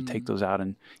in order to take those out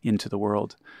and into the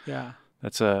world. Yeah.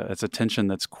 That's a tension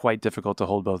that's quite difficult to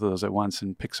hold both of those at once.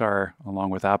 And Pixar,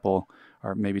 along with Apple,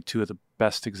 are maybe two of the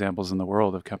best examples in the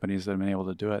world of companies that have been able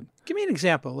to do it. Give me an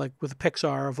example, like with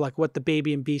Pixar, of like what the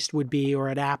baby and beast would be, or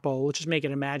at Apple. Let's just make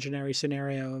an imaginary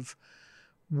scenario of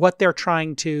what they're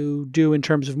trying to do in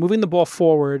terms of moving the ball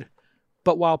forward,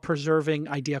 but while preserving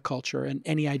idea culture, and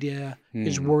any idea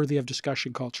is worthy of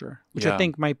discussion culture, which I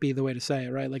think might be the way to say it,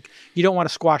 right? Like you don't want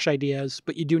to squash ideas,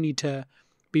 but you do need to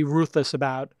be ruthless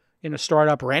about, in a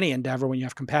startup or any endeavor, when you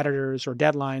have competitors or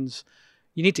deadlines,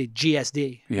 you need to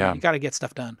GSD. Yeah. Right? You got to get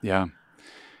stuff done. Yeah.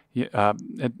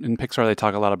 In Pixar, they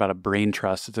talk a lot about a brain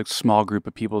trust. It's a small group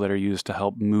of people that are used to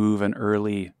help move an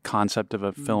early concept of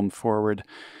a film forward.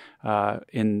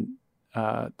 In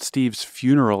Steve's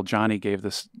funeral, Johnny gave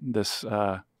this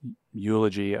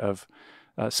eulogy of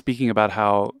speaking about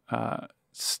how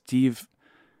Steve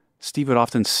would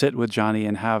often sit with Johnny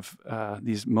and have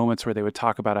these moments where they would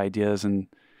talk about ideas,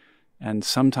 and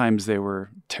sometimes they were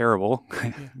terrible,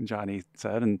 Johnny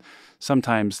said, and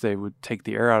sometimes they would take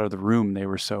the air out of the room. They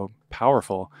were so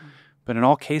powerful. But in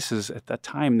all cases, at that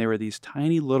time, they were these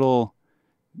tiny little,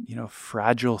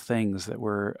 fragile things that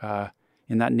were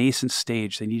in that nascent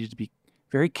stage. They needed to be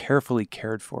very carefully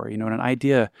cared for. When an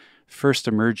idea first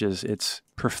emerges, it's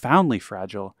profoundly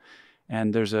fragile.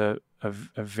 And there's a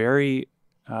very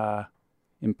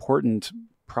important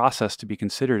process to be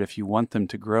considered if you want them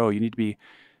to grow. You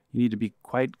need to be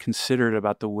quite considerate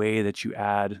about the way that you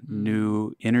add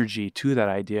new energy to that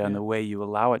idea and the way you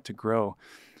allow it to grow.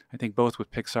 I think both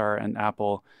with Pixar and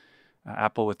Apple,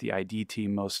 Apple with the ID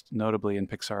team most notably, and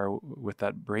Pixar with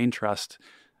that brain trust,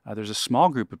 there's a small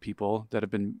group of people that have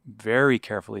been very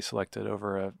carefully selected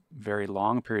over a very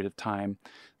long period of time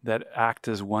that act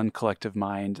as one collective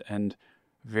mind and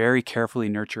very carefully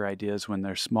nurture ideas when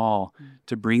they're small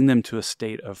to bring them to a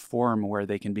state of form where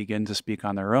they can begin to speak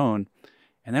on their own.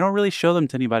 And they don't really show them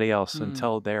to anybody else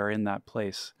until they're in that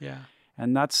place. Yeah.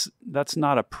 And that's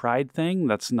not a pride thing.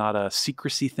 That's not a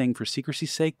secrecy thing for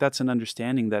secrecy's sake. That's an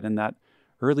understanding that in that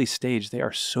early stage, they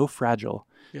are so fragile.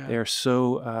 Yeah. They are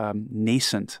so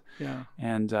nascent. Yeah.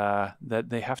 And that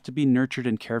they have to be nurtured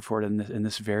and cared for in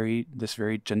this very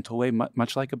gentle way,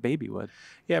 much like a baby would.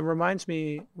 Yeah, it reminds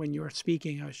me, when you were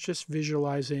speaking, I was just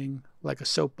visualizing like a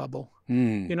soap bubble.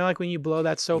 Like when you blow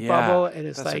that soap bubble, and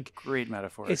it's that's like a great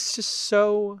metaphor. It's just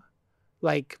so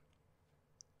like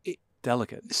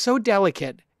delicate. So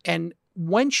delicate. And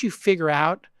once you figure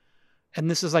out,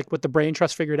 and this is like what the brain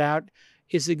trust figured out,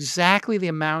 is exactly the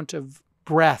amount of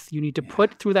breath you need to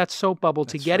put through that soap bubble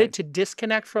to get it to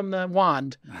disconnect from the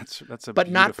wand. That's a but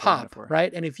not pop, metaphor.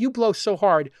 Right? And if you blow so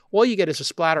hard, all you get is a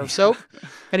splatter of soap.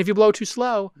 And if you blow too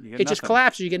slow, it just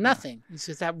collapses. You get nothing. It's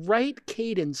just that right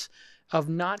cadence of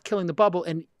not killing the bubble.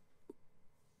 And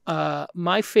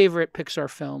my favorite Pixar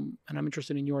film, and I'm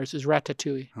interested in yours, is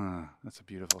Ratatouille. That's a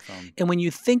beautiful film. And when you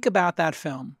think about that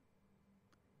film,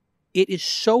 it is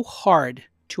so hard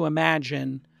to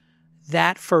imagine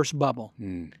that first bubble.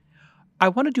 I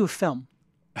want to do a film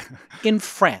in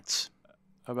France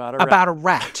about a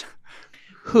rat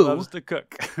who loves to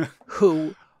cook.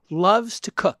 who loves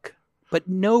to cook, but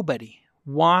nobody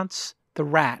wants the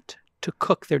rat to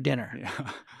cook their dinner.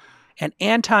 Yeah. And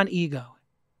Anton Ego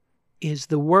is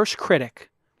the worst critic,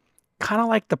 kind of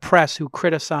like the press who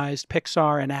criticized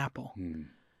Pixar and Apple.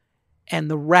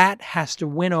 And the rat has to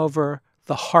win over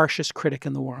the harshest critic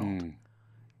in the world.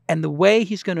 And the way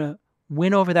he's going to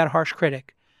win over that harsh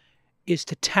critic is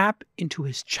to tap into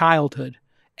his childhood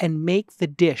and make the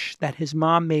dish that his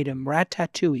mom made him,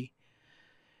 ratatouille,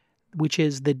 which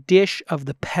is the dish of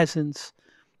the peasants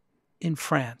in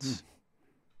France.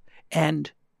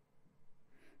 And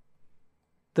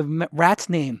the rat's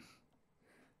name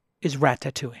is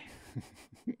Ratatouille.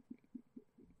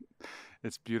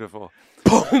 It's beautiful.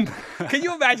 Boom! Can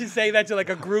you imagine saying that to like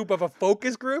a group of a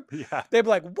focus group? Yeah. They'd be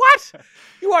like, what?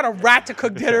 You want a rat to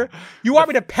cook dinner? You want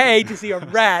me to pay to see a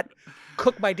rat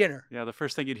cook my dinner? Yeah, the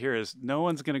first thing you'd hear is, no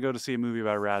one's going to go to see a movie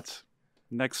about rats.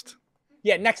 Next.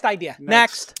 Yeah, next idea.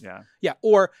 Next. Yeah. Yeah,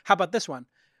 or how about this one?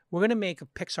 We're going to make a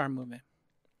Pixar movie.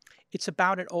 It's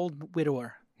about an old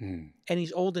widower and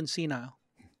he's old and senile.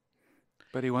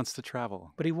 But he wants to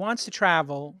travel.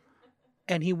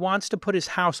 And he wants to put his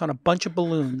house on a bunch of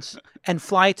balloons and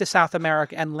fly it to South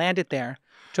America and land it there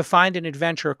to find an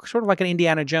adventure, sort of like an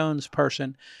Indiana Jones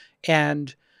person,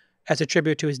 and as a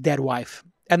tribute to his dead wife.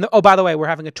 And oh, by the way, we're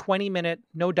having a 20-minute,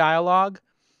 no dialogue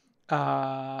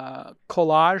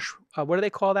collage. What do they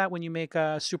call that when you make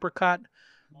a supercut?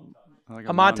 Like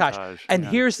a montage. And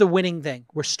here's the winning thing.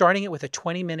 We're starting it with a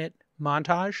 20-minute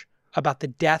montage about the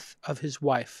death of his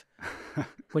wife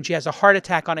when she has a heart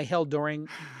attack on a hill during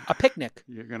a picnic.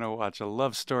 You're going to watch a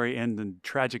love story end in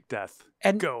tragic death.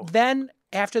 And then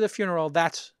after the funeral,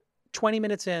 that's 20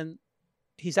 minutes in,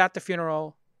 he's at the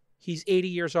funeral, he's 80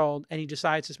 years old, and he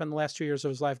decides to spend the last 2 years of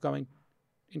his life going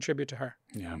in tribute to her.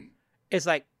 Yeah. It's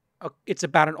like, it's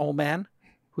about an old man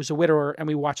who's a widower, and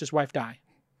we watch his wife die.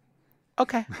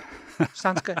 Okay.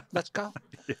 Sounds good. Let's go.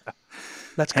 Yeah.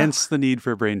 Let's go. Hence the need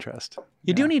for a brain trust.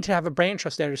 You do need to have a brain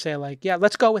trust there to say, like, yeah,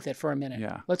 let's go with it for a minute.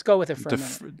 Yeah. Let's go with it for a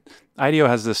minute. IDEO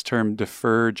has this term,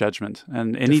 defer judgment.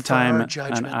 And anytime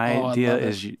an idea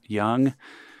is young,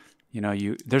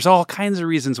 there's all kinds of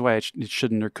reasons why it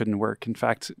shouldn't or couldn't work. In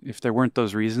fact, if there weren't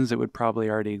those reasons, it would probably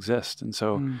already exist. And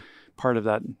so part of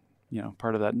that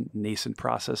nascent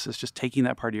process is just taking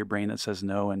that part of your brain that says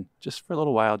no and just for a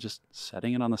little while, just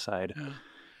setting it on the side,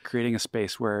 creating a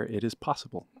space where it is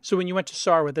possible. So when you went to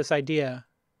SAR with this idea,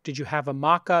 did you have a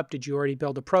mock-up? Did you already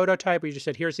build a prototype? Or you just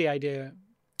said, here's the idea.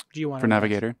 Do you want for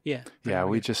Navigator? Yeah. Yeah,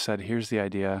 we just said, here's the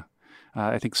idea.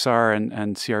 I think SAR and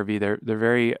CRV, they're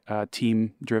very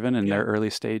team-driven in their early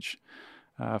stage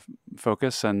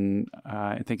focus. And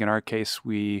I think in our case,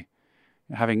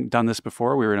 having done this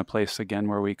before, we were in a place, again,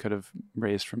 where we could have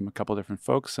raised from a couple of different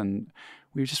folks. And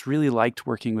we just really liked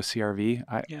working with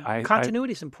CRV.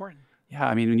 Continuity is important. Yeah,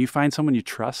 I mean, when you find someone you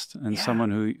trust and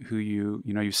someone who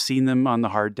you've seen them on the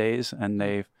hard days and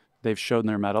they've shown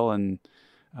their mettle, and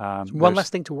one less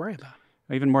thing to worry about.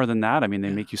 Even more than that, I mean, they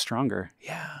make you stronger.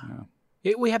 Yeah.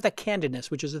 We have that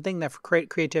candidness, which is the thing that for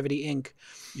Creativity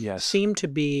Inc. seemed to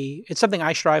be. It's something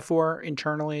I strive for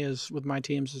internally, is with my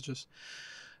teams, is just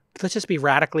let's just be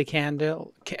radically candid.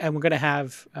 And we're going to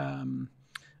have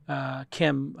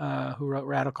Kim, who wrote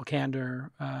Radical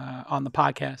Candor, on the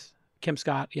podcast. Kim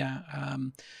Scott,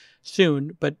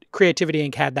 soon. But Creativity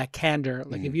Inc. had that candor.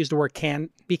 Like, if you use the word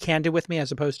be candid with me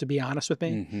as opposed to be honest with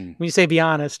me. Mm-hmm. When you say be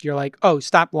honest, you're like, oh,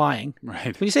 stop lying.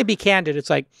 Right. When you say be candid, it's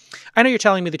like, I know you're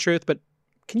telling me the truth, but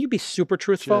can you be super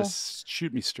truthful? Just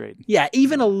shoot me straight. Yeah,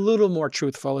 even a little more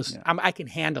truthful is, I can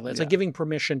handle it. It's like giving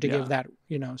permission to give that,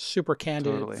 super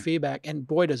candid feedback. And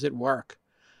boy, does it work.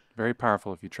 Very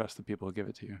powerful if you trust the people who give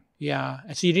it to you. Yeah.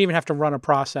 And so you didn't even have to run a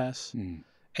process.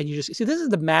 And you just see, this is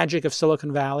the magic of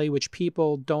Silicon Valley, which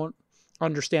people don't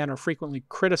understand or frequently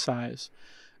criticize,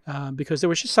 because there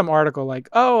was just some article like,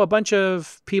 oh, a bunch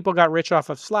of people got rich off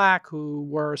of Slack who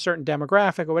were a certain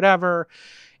demographic or whatever.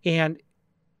 And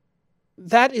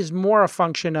that is more a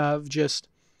function of just,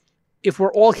 if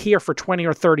we're all here for 20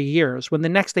 or 30 years, when the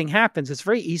next thing happens, it's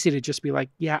very easy to just be like,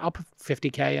 yeah, I'll put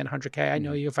 50K and 100K. I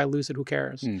know you. If I lose it, who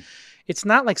cares? It's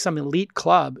not like some elite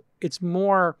club. It's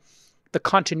more the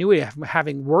continuity of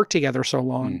having worked together so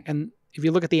long. And if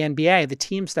you look at the NBA, the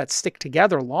teams that stick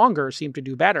together longer seem to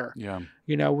do better. Yeah.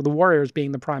 The Warriors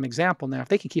being the prime example. Now, if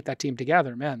they can keep that team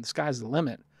together, man, the sky's the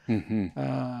limit. I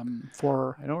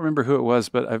don't remember who it was,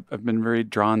 but I've been very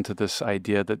drawn to this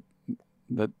idea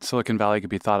that Silicon Valley could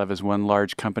be thought of as one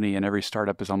large company, and every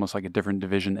startup is almost like a different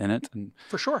division in it. And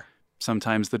for sure.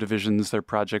 Sometimes the divisions, their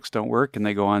projects don't work and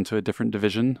they go on to a different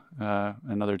division.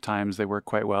 And other times they work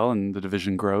quite well and the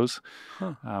division grows.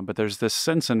 But there's this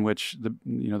sense in which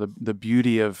the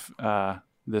beauty of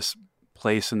this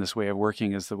place and this way of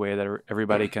working is the way that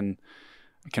everybody can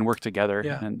work together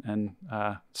and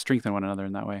strengthen one another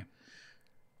in that way.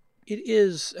 It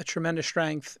is a tremendous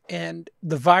strength, and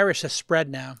the virus has spread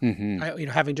now.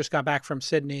 Having just got back from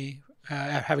Sydney,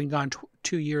 having gone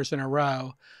 2 years in a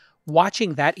row,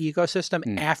 watching that ecosystem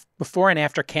before and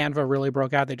after Canva really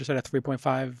broke out. They just had a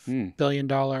 $3.5 billion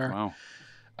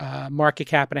market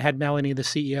cap, and I had Melanie, the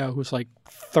CEO, who's like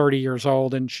 30 years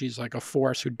old, and she's like a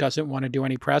force who doesn't want to do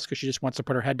any press because she just wants to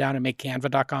put her head down and make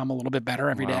Canva.com a little bit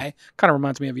better every day. Kind of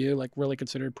reminds me of you, like really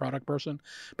considered product person.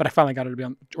 But I finally got her to be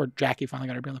on, or Jackie finally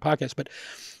got her to be on the podcast. But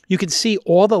you can see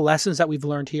all the lessons that we've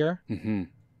learned here.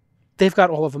 They've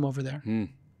got all of them over there.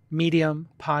 Medium,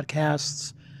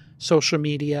 podcasts, social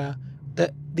media,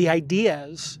 the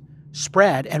ideas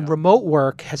spread, and remote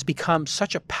work has become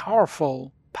such a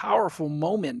powerful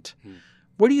moment.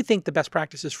 What do you think the best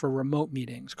practice is for remote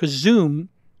meetings? Because Zoom,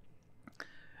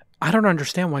 I don't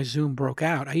understand why Zoom broke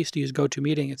out. I used to use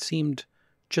GoToMeeting. It seemed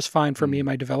just fine for me.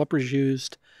 My developers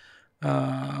used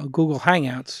Google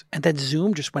Hangouts, and then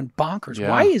Zoom just went bonkers. Yeah.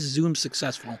 Why is Zoom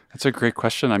successful? That's a great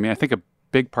question. I mean, I think a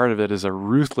big part of it is a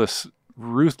ruthless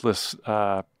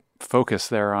focus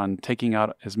there on taking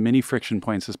out as many friction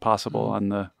points as possible on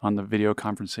the video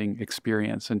conferencing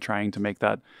experience and trying to make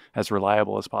that as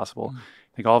reliable as possible.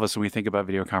 I think all of us, when we think about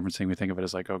video conferencing, we think of it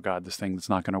as like, oh God, this thing that's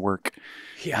not going to work.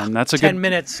 Yeah, and that's a 10 good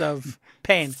minutes of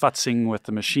pain. Futzing with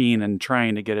the machine and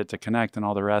trying to get it to connect and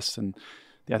all the rest. And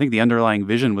I think the underlying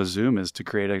vision with Zoom is to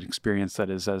create an experience that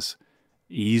is as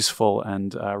easeful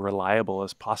and reliable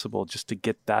as possible, just to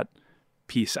get that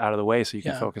piece out of the way so you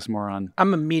can focus more on.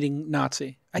 I'm a meeting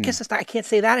Nazi. I guess I can't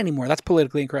say that anymore. That's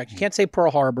politically incorrect. You can't say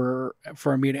Pearl Harbor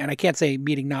for a meeting, and I can't say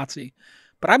meeting Nazi,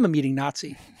 but I'm a meeting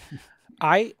Nazi.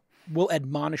 I will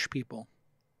admonish people.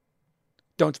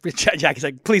 Jackie's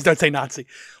like, please don't say Nazi.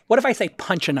 What if I say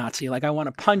punch a Nazi? Like, I want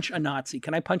to punch a Nazi.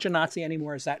 Can I punch a Nazi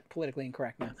anymore? Is that politically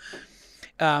incorrect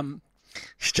now?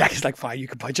 Jackie's like, fine, you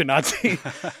can punch a Nazi.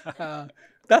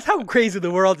 That's how crazy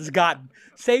the world has gotten.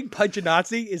 Saying punch a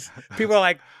Nazi is, people are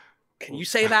like, can you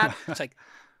say that? It's like,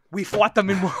 we fought them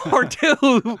in World War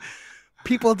II.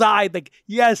 People died. Like,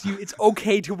 yes, it's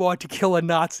okay to want to kill a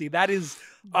Nazi. That is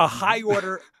a high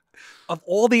order of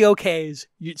all the okays.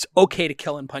 It's okay to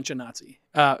kill and punch a Nazi.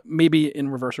 Maybe in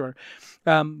reverse order.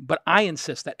 But I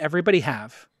insist that everybody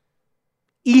have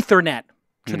Ethernet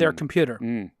to their computer,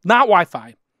 not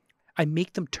Wi-Fi. I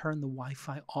make them turn the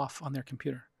Wi-Fi off on their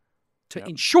computer to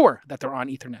ensure that they're on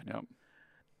Ethernet. Yep.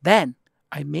 Then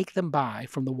I make them buy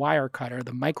from the wire cutter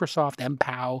the Microsoft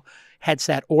MPOW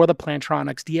headset or the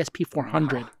Plantronics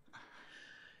DSP-400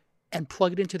 and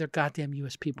plug it into their goddamn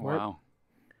USB port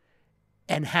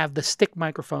and have the stick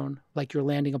microphone like you're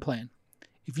landing a plane.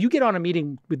 If you get on a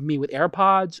meeting with me with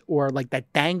AirPods or like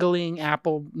that dangling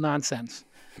Apple nonsense,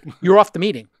 you're off the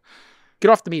meeting. Get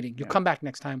off the meeting. You'll come back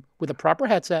next time with a proper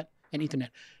headset and Ethernet.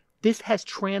 This has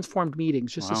transformed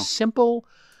meetings. Just a simple,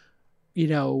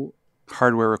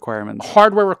 hardware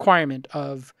requirement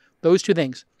of those two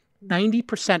things.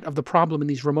 90% of the problem in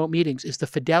these remote meetings is the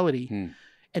fidelity.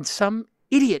 And some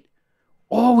idiot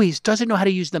always doesn't know how to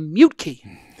use the mute key.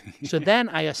 So then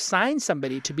I assign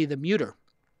somebody to be the muter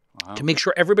to make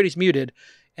sure everybody's muted.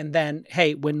 And then,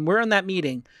 hey, when we're in that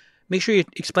meeting, make sure you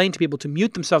explain to people to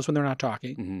mute themselves when they're not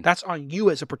talking. That's on you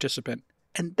as a participant.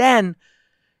 And then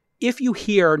if you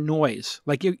hear noise,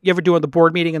 like you ever do on the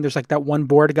board meeting and there's like that one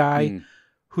board guy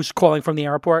who's calling from the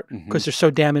airport because they're so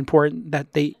damn important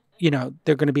that they,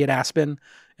 they're going to be at Aspen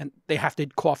and they have to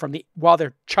call from while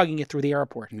they're chugging it through the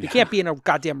airport. They can't be in a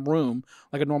goddamn room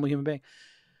like a normal human being.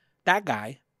 That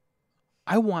guy,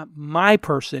 I want my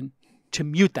person to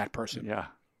mute that person. Yeah.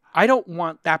 I don't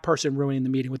want that person ruining the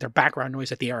meeting with their background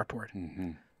noise at the airport.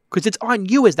 Because it's on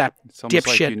you as that it's almost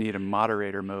dipshit. Like you need a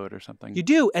moderator mode or something. You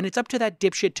do, and it's up to that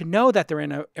dipshit to know that they're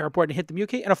in an airport and hit the mute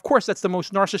key. And of course, that's the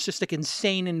most narcissistic,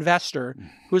 insane investor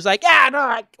who's like, yeah,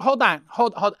 no, hold on.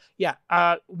 Yeah,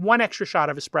 one extra shot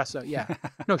of espresso. Yeah.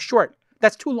 No, short.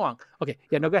 That's too long. Okay,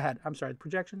 yeah, no, go ahead. I'm sorry,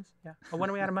 projections? Yeah. Oh, when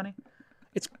are we out of money?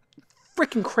 It's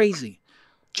freaking crazy.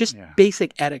 Just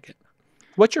basic etiquette.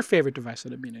 What's your favorite device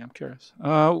at a meeting? I'm curious.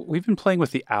 We've been playing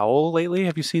with the Owl lately.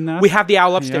 Have you seen that? We have the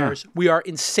Owl upstairs. Yeah. We are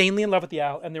insanely in love with the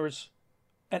Owl, and there was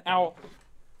an Owl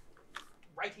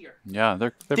right here. Yeah,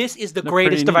 this is the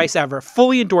greatest device ever.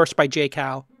 Fully endorsed by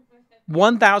JCal.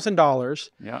 $1,000.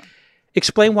 Yeah.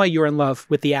 Explain why you're in love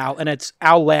with the Owl, and it's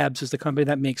Owl Labs is the company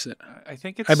that makes it.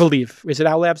 I believe. Is it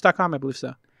owllabs.com? I believe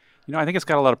so. I think it's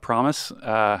got a lot of promise.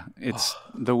 It's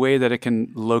the way that it can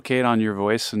locate on your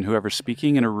voice and whoever's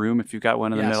speaking in a room if you've got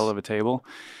one in the middle of a table.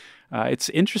 It's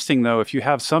interesting, though, if you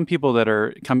have some people that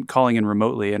are calling in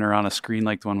remotely and are on a screen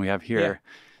like the one we have here,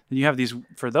 then you have these,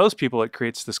 for those people, it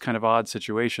creates this kind of odd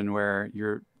situation where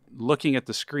you're looking at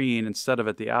the screen instead of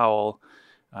at the Owl.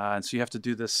 And so you have to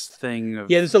do this thing of...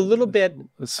 there's a little bit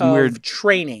of weird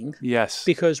training. Yes.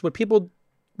 Because with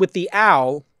the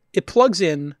Owl, it plugs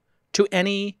in to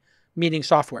any meeting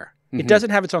software. It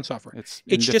doesn't have its own software. It's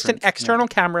just an external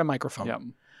camera and microphone. Yep.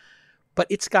 But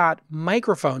it's got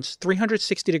microphones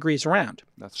 360 degrees around.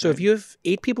 That's so right. if you have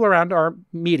 8 people around our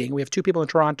meeting, we have 2 people in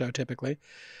Toronto typically,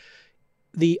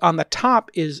 on the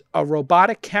top is a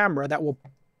robotic camera that will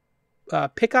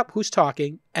pick up who's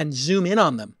talking and zoom in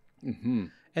on them.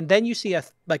 And then you see a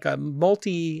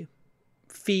multi-feed,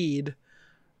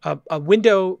 a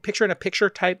window picture-in-a-picture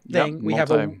type thing. We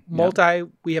have a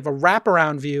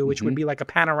wraparound view, which would be like a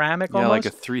panoramic almost. Yeah, like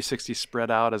a 360 spread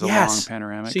out as a long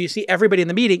panoramic. So you see everybody in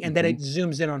the meeting, and then it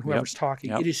zooms in on whoever's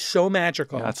talking. It is so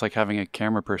magical. Yeah, it's like having a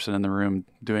camera person in the room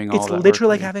doing all that. It's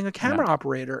literally like having a camera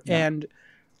operator. Yeah. And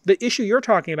the issue you're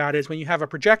talking about is when you have a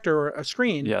projector or a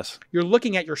screen, you're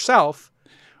looking at yourself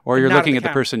Or And you're not looking at the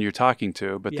camera. person you're talking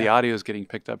to, but the audio is getting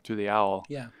picked up through the owl.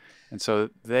 Yeah. And so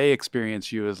they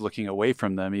experience you as looking away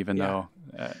from them, even though...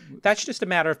 That's just a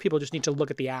matter of people just need to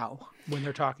look at the owl when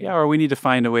they're talking. Yeah, or we need to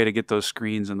find a way to get those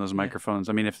screens and those microphones.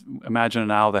 I mean, imagine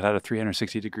an owl that had a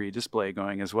 360-degree display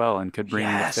going as well and could bring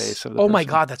the face of the person. Oh my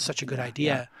God, that's such a good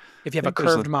idea. Yeah. If you have a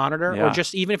curved monitor, or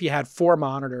just even if you had 4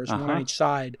 monitors, one on each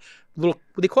side,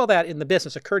 they call that in the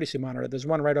business a courtesy monitor. There's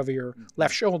one right over your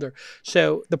left shoulder.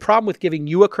 So the problem with giving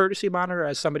you a courtesy monitor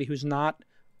as somebody who's not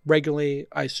regularly,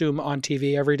 I assume, on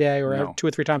TV every day or 2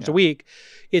 or 3 times a week,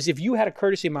 is if you had a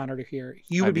courtesy monitor here,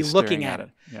 you would be looking at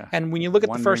it. Yeah. And when you look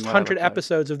at the first 100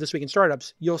 episodes of This Week in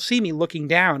Startups, you'll see me looking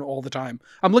down all the time.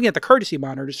 I'm looking at the courtesy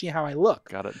monitor to see how I look.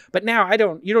 Got it. But now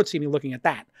you don't see me looking at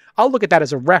that. I'll look at that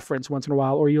as a reference once in a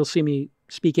while, or you'll see me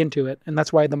speak into it, and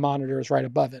that's why the monitor is right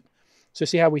above it. So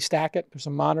see how we stack it? There's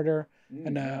a monitor,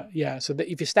 and so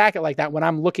if you stack it like that, when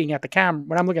I'm looking at the camera,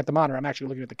 when I'm looking at the monitor, I'm actually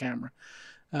looking at the camera.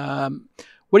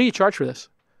 What do you charge for this?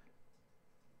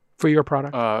 For your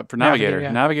product? For Navigator.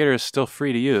 Yeah. Navigator is still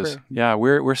free to use. Yeah,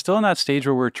 we're still in that stage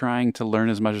where we're trying to learn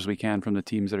as much as we can from the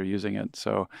teams that are using it.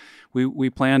 So we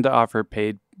plan to offer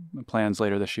paid plans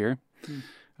later this year.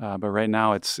 But right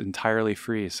now it's entirely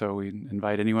free. So we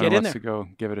invite anyone who wants to go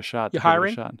give it a shot. You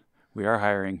hiring? We are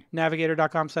hiring.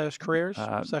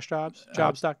 Navigator.com/careers/jobs.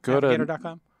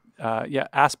 Jobs.navigator.com.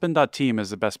 Aspen.team is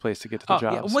the best place to get to the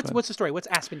jobs. Yeah. What's the story? What's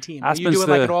Aspen Team? Aspen's Are you doing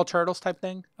like an all turtles type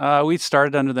thing? We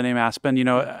started under the name Aspen.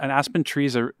 An aspen tree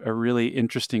is a really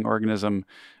interesting organism.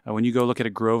 When you go look at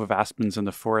a grove of aspens in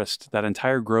the forest, that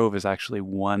entire grove is actually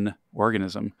one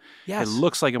organism. Yes. It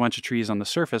looks like a bunch of trees on the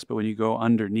surface, but when you go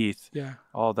underneath,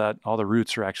 all the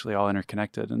roots are actually all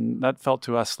interconnected. And that felt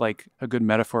to us like a good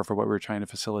metaphor for what we were trying to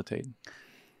facilitate.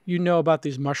 You know about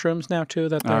these mushrooms now too?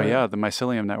 The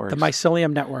mycelium networks. The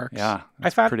mycelium networks. Yeah,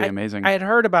 that's pretty amazing. I had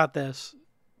heard about this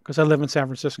because I live in San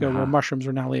Francisco where mushrooms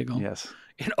are now legal. Yes.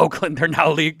 In Oakland, they're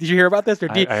now legal. Did you hear about this?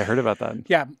 I heard about that.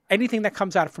 Yeah. Anything that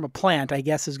comes out from a plant, I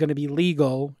guess, is going to be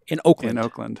legal in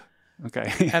Oakland.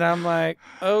 Okay. And I'm like,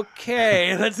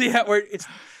 okay, let's see how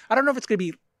I don't know if it's going to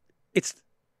be, it's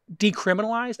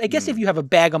decriminalized. I guess if you have a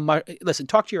bag of listen,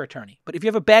 talk to your attorney. But if you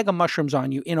have a bag of mushrooms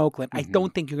on you in Oakland, I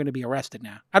don't think you're going to be arrested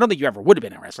now. I don't think you ever would have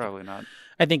been arrested. Probably not.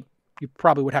 I think you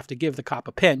probably would have to give the cop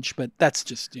a pinch, but that's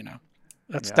just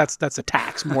that's a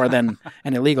tax more than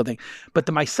an illegal thing. But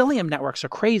the mycelium networks are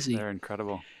crazy. They're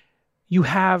incredible. You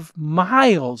have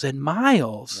miles and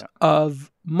miles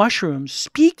of mushrooms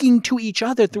speaking to each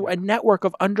other through a network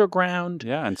of underground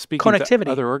and speaking connectivity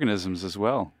to other organisms as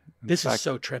well. This is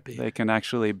so trippy. They can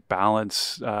actually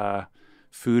balance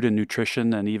food and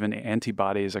nutrition and even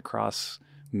antibodies across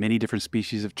many different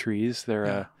species of trees.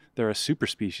 They're a super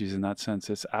species in that sense.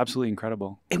 It's absolutely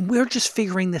incredible. And we're just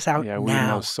figuring this out now. Yeah, we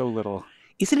know so little.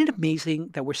 Isn't it amazing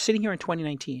that we're sitting here in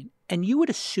 2019 and you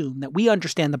would assume that we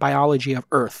understand the biology of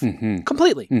Earth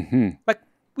completely? Like,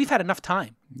 we've had enough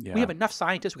time. Yeah. We have enough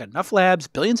scientists. We've got enough labs,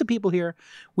 billions of people here.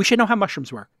 We should know how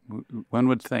mushrooms work. One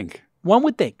would think. One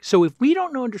would think. So if we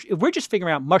don't know, if we're just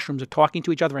figuring out mushrooms are talking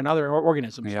to each other and other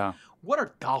organisms, what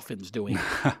are dolphins doing?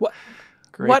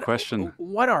 Great question.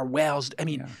 What are whales? I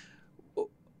mean,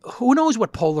 who knows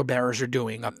what polar bears are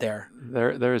doing up there?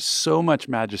 There is so much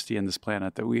majesty in this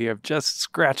planet that we have just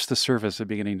scratched the surface of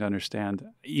beginning to understand,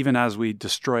 even as we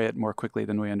destroy it more quickly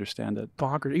than we understand it.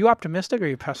 Bonkers. Are you optimistic or are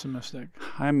you pessimistic?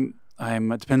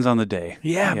 It depends on the day.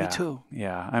 Yeah, me too.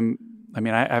 Yeah, I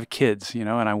have kids, and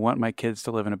I want my kids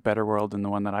to live in a better world than the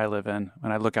one that I live in.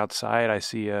 When I look outside, I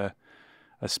see a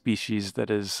species that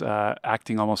is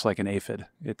acting almost like an aphid.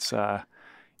 It's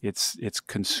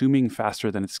consuming faster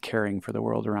than it's caring for the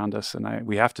world around us, and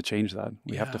we have to change that.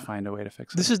 We have to find a way to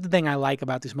fix it. This is the thing I like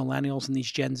about these millennials and these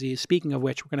Gen Zs. Speaking of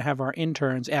which, we're going to have our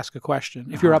interns ask a question.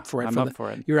 If you're up for it. I'm up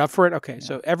for it. You're up for it? Okay. Yeah.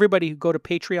 So everybody go to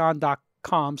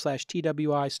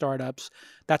patreon.com/TWI startups.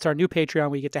 That's our new Patreon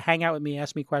where you get to hang out with me,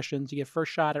 ask me questions. You get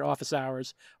first shot at office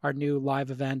hours, our new live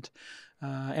event.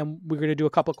 And we're going to do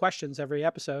a couple of questions every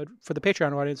episode for the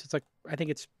Patreon audience. It's like, I think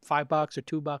it's $5 or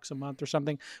 $2 a month or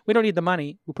something. We don't need the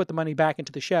money. We put the money back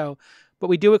into the show, but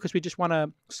we do it because we just want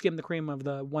to skim the cream of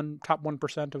the top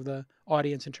 1% of the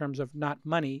audience in terms of not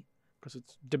money, because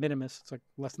it's de minimis. It's like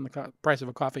less than the price of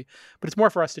a coffee, but it's more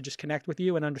for us to just connect with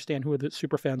you and understand who the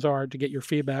super fans are to get your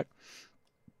feedback.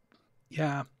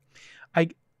 Yeah.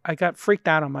 I got freaked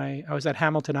out I was at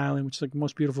Hamilton Island, which is like the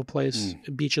most beautiful place,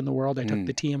 beach in the world. I took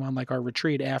the team on like our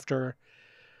retreat after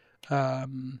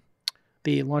the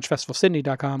launch festival,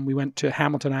 Sydney.com. We went to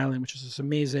Hamilton Island, which is this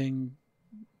amazing,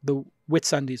 the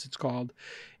Whitsundays it's called.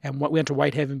 And we went to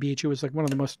Whitehaven Beach. It was like one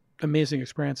of the most amazing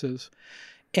experiences.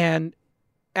 And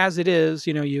as it is,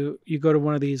 you go to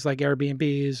one of these like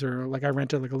Airbnbs, or like I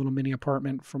rented like a little mini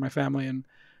apartment for my family, and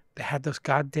they had those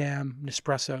goddamn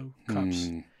Nespresso cups.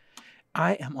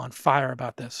 I am on fire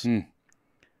about this.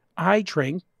 I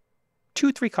drink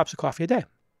 2-3 cups of coffee a day.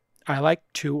 I like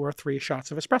 2 or 3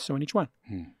 shots of espresso in each one.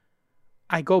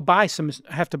 I go buy some,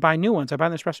 I have to buy new ones. I buy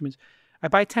the espresso beans. I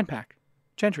buy a 10-pack,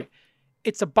 Gentry.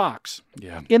 It's a box.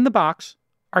 Yeah. In the box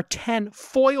are 10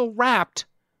 foil wrapped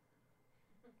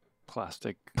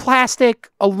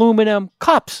plastic aluminum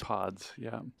cups. Pods,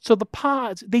 yeah. So the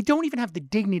pods, they don't even have the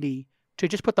dignity to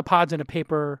just put the pods in a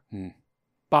paper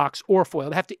box or foil.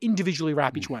 They have to individually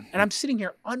wrap each one. And I'm sitting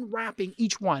here unwrapping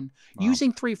each one,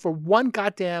 using 3 for one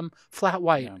goddamn flat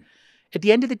white. Yeah. At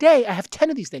the end of the day, I have 10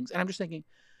 of these things. And I'm just thinking,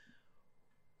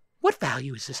 what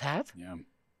value does this have? Yeah.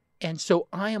 And so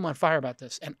I am on fire about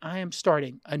this. And I am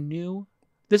starting a new,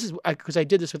 this is because I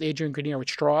did this with Adrian Grenier with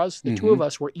straws. The two of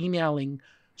us were emailing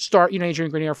Adrian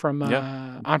Grenier from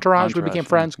Entourage. We became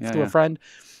friends through a friend.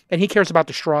 And he cares about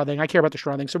the straw thing. I care about the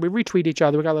straw thing. So we retweet each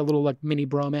other. We got a little like mini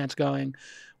bromance going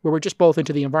where we're just both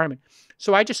into the environment.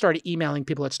 So I just started emailing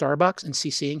people at Starbucks and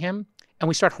CCing him. And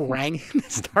we start haranguing the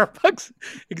Starbucks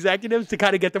executives to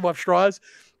kind of get them off straws.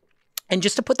 And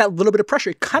just to put that little bit of pressure,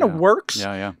 it kind of works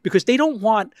because they don't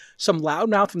want some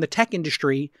loudmouth from the tech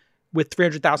industry with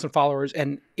 300,000 followers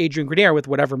and Adrian Grenier with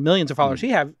whatever millions of followers he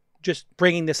have just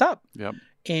bringing this up. Yep.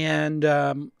 And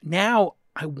now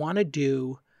I want to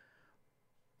do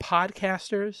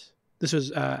podcasters. This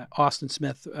was Austin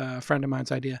Smith, a friend of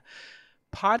mine's idea.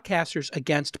 Podcasters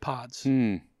against pods.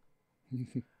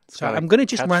 So I'm going to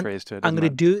just run. I'm going to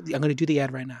do the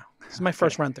ad right now. This is my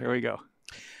first run through. Here we go.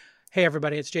 Hey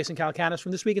everybody, it's Jason Calacanis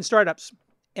from This Week in Startups,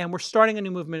 and we're starting a new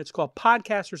movement. It's called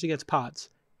Podcasters Against Pods.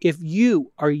 If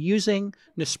you are using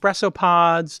Nespresso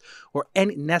pods or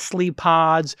any Nestle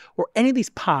pods or any of these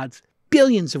pods,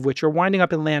 billions of which are winding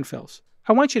up in landfills,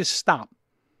 I want you to stop.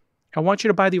 I want you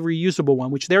to buy the reusable one,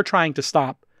 which they're trying to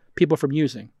stop people from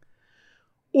using.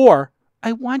 Or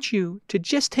I want you to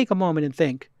just take a moment and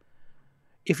think,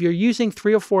 if you're using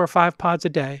 3 or 4 or 5 pods a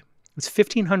day, it's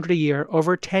 $1,500 a year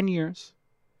over 10 years.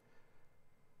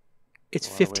 It's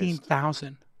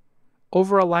 15,000.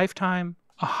 Over a lifetime,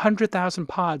 100,000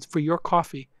 pods for your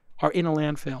coffee are in a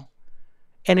landfill.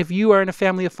 And if you are in a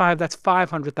family of 5, that's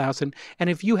 500,000. And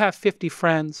if you have 50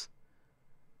 friends,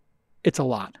 it's a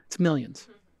lot. It's millions.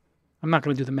 I'm not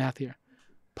going to do the math here.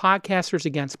 Podcasters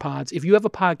against pods. If you have a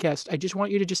podcast, I just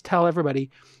want you to just tell everybody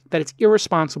that it's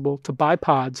irresponsible to buy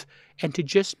pods and to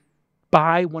just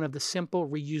buy one of the simple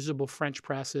reusable French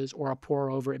presses or a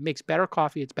pour over. It makes better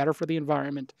coffee. It's better for the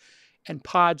environment. And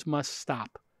pods must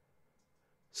stop.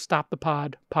 Stop the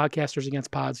pod. Podcasters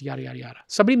against pods, yada, yada, yada.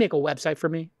 Somebody make a website for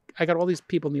me. I got all these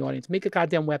people in the audience. Make a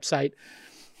goddamn website.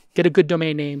 Get a good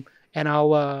domain name. And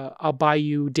I'll buy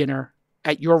you dinner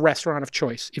at your restaurant of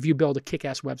choice if you build a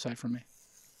kick-ass website for me.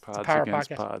 Pods against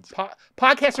pods.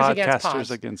 Podcasters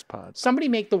against pods. Somebody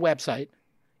make the website.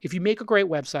 If you make a great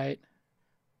website,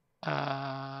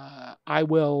 I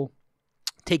will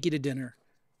take you to dinner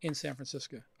in San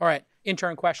Francisco. All right.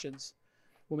 Intern questions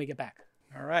when we get back.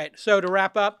 All right. So to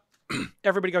wrap up,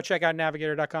 everybody go check out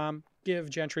navigator.com. Give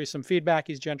Gentry some feedback.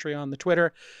 He's Gentry on the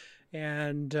Twitter.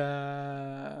 And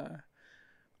to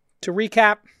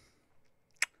recap,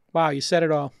 wow, you said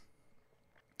it all.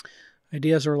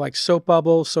 Ideas are like soap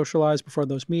bubbles, socialize before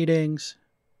those meetings.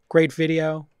 Great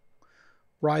video.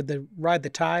 Ride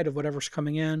the tide of whatever's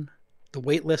coming in. The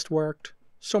wait list worked.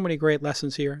 So many great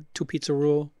lessons here. 2 pizza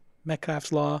rule,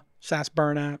 Metcalfe's law, SaaS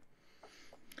burnout.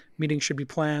 Meetings should be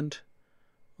planned.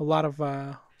 A lot of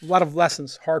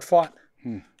lessons, hard fought.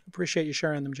 Appreciate you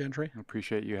sharing them, Gentry. I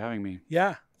appreciate you having me.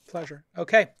 Yeah, pleasure.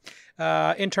 Okay.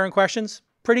 Intern questions.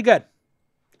 Pretty good.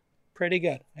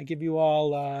 I give you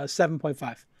all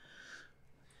 7.5.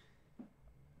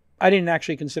 I didn't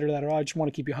actually consider that at all. I just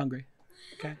want to keep you hungry.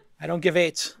 Okay. I don't give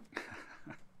 8s.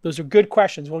 Those are good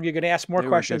questions. You're going to ask more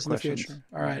questions in the future.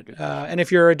 All right. And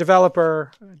if you're a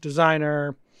developer,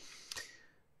 designer,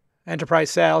 enterprise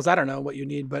sales, I don't know what you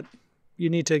need, but you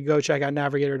need to go check out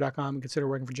navigator.com and consider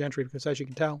working for Gentry because, as you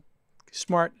can tell, he's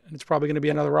smart, and it's probably going to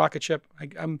be another rocket ship.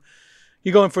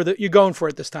 You're going for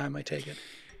it this time, I take it.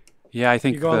 Yeah, I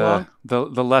think the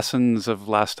lessons of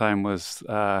last time was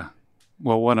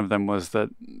one of them was that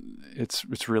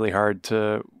it's really hard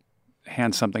to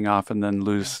hand something off and then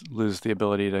lose the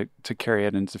ability to carry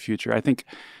it into the future. I think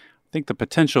the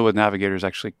potential with Navigator is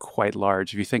actually quite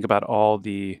large. If you think about all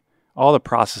the all the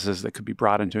processes that could be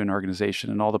brought into an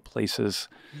organization and all the places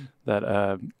that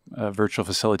a virtual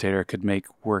facilitator could make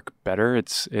work better.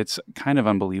 It's kind of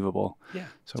unbelievable. Yeah.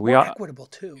 So it's we more are equitable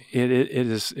too.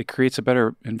 It creates a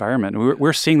better environment.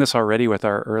 We're seeing this already with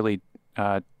our early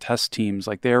test teams.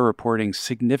 Like they're reporting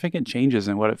significant changes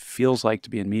in what it feels like to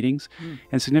be in meetings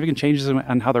and significant changes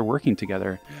in how they're working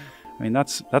together. Yeah. I mean,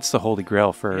 that's the holy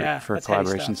grail for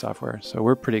collaboration software. So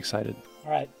we're pretty excited.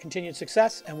 All right. Continued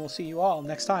success, and we'll see you all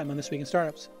next time on This Week in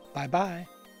Startups. Bye-bye.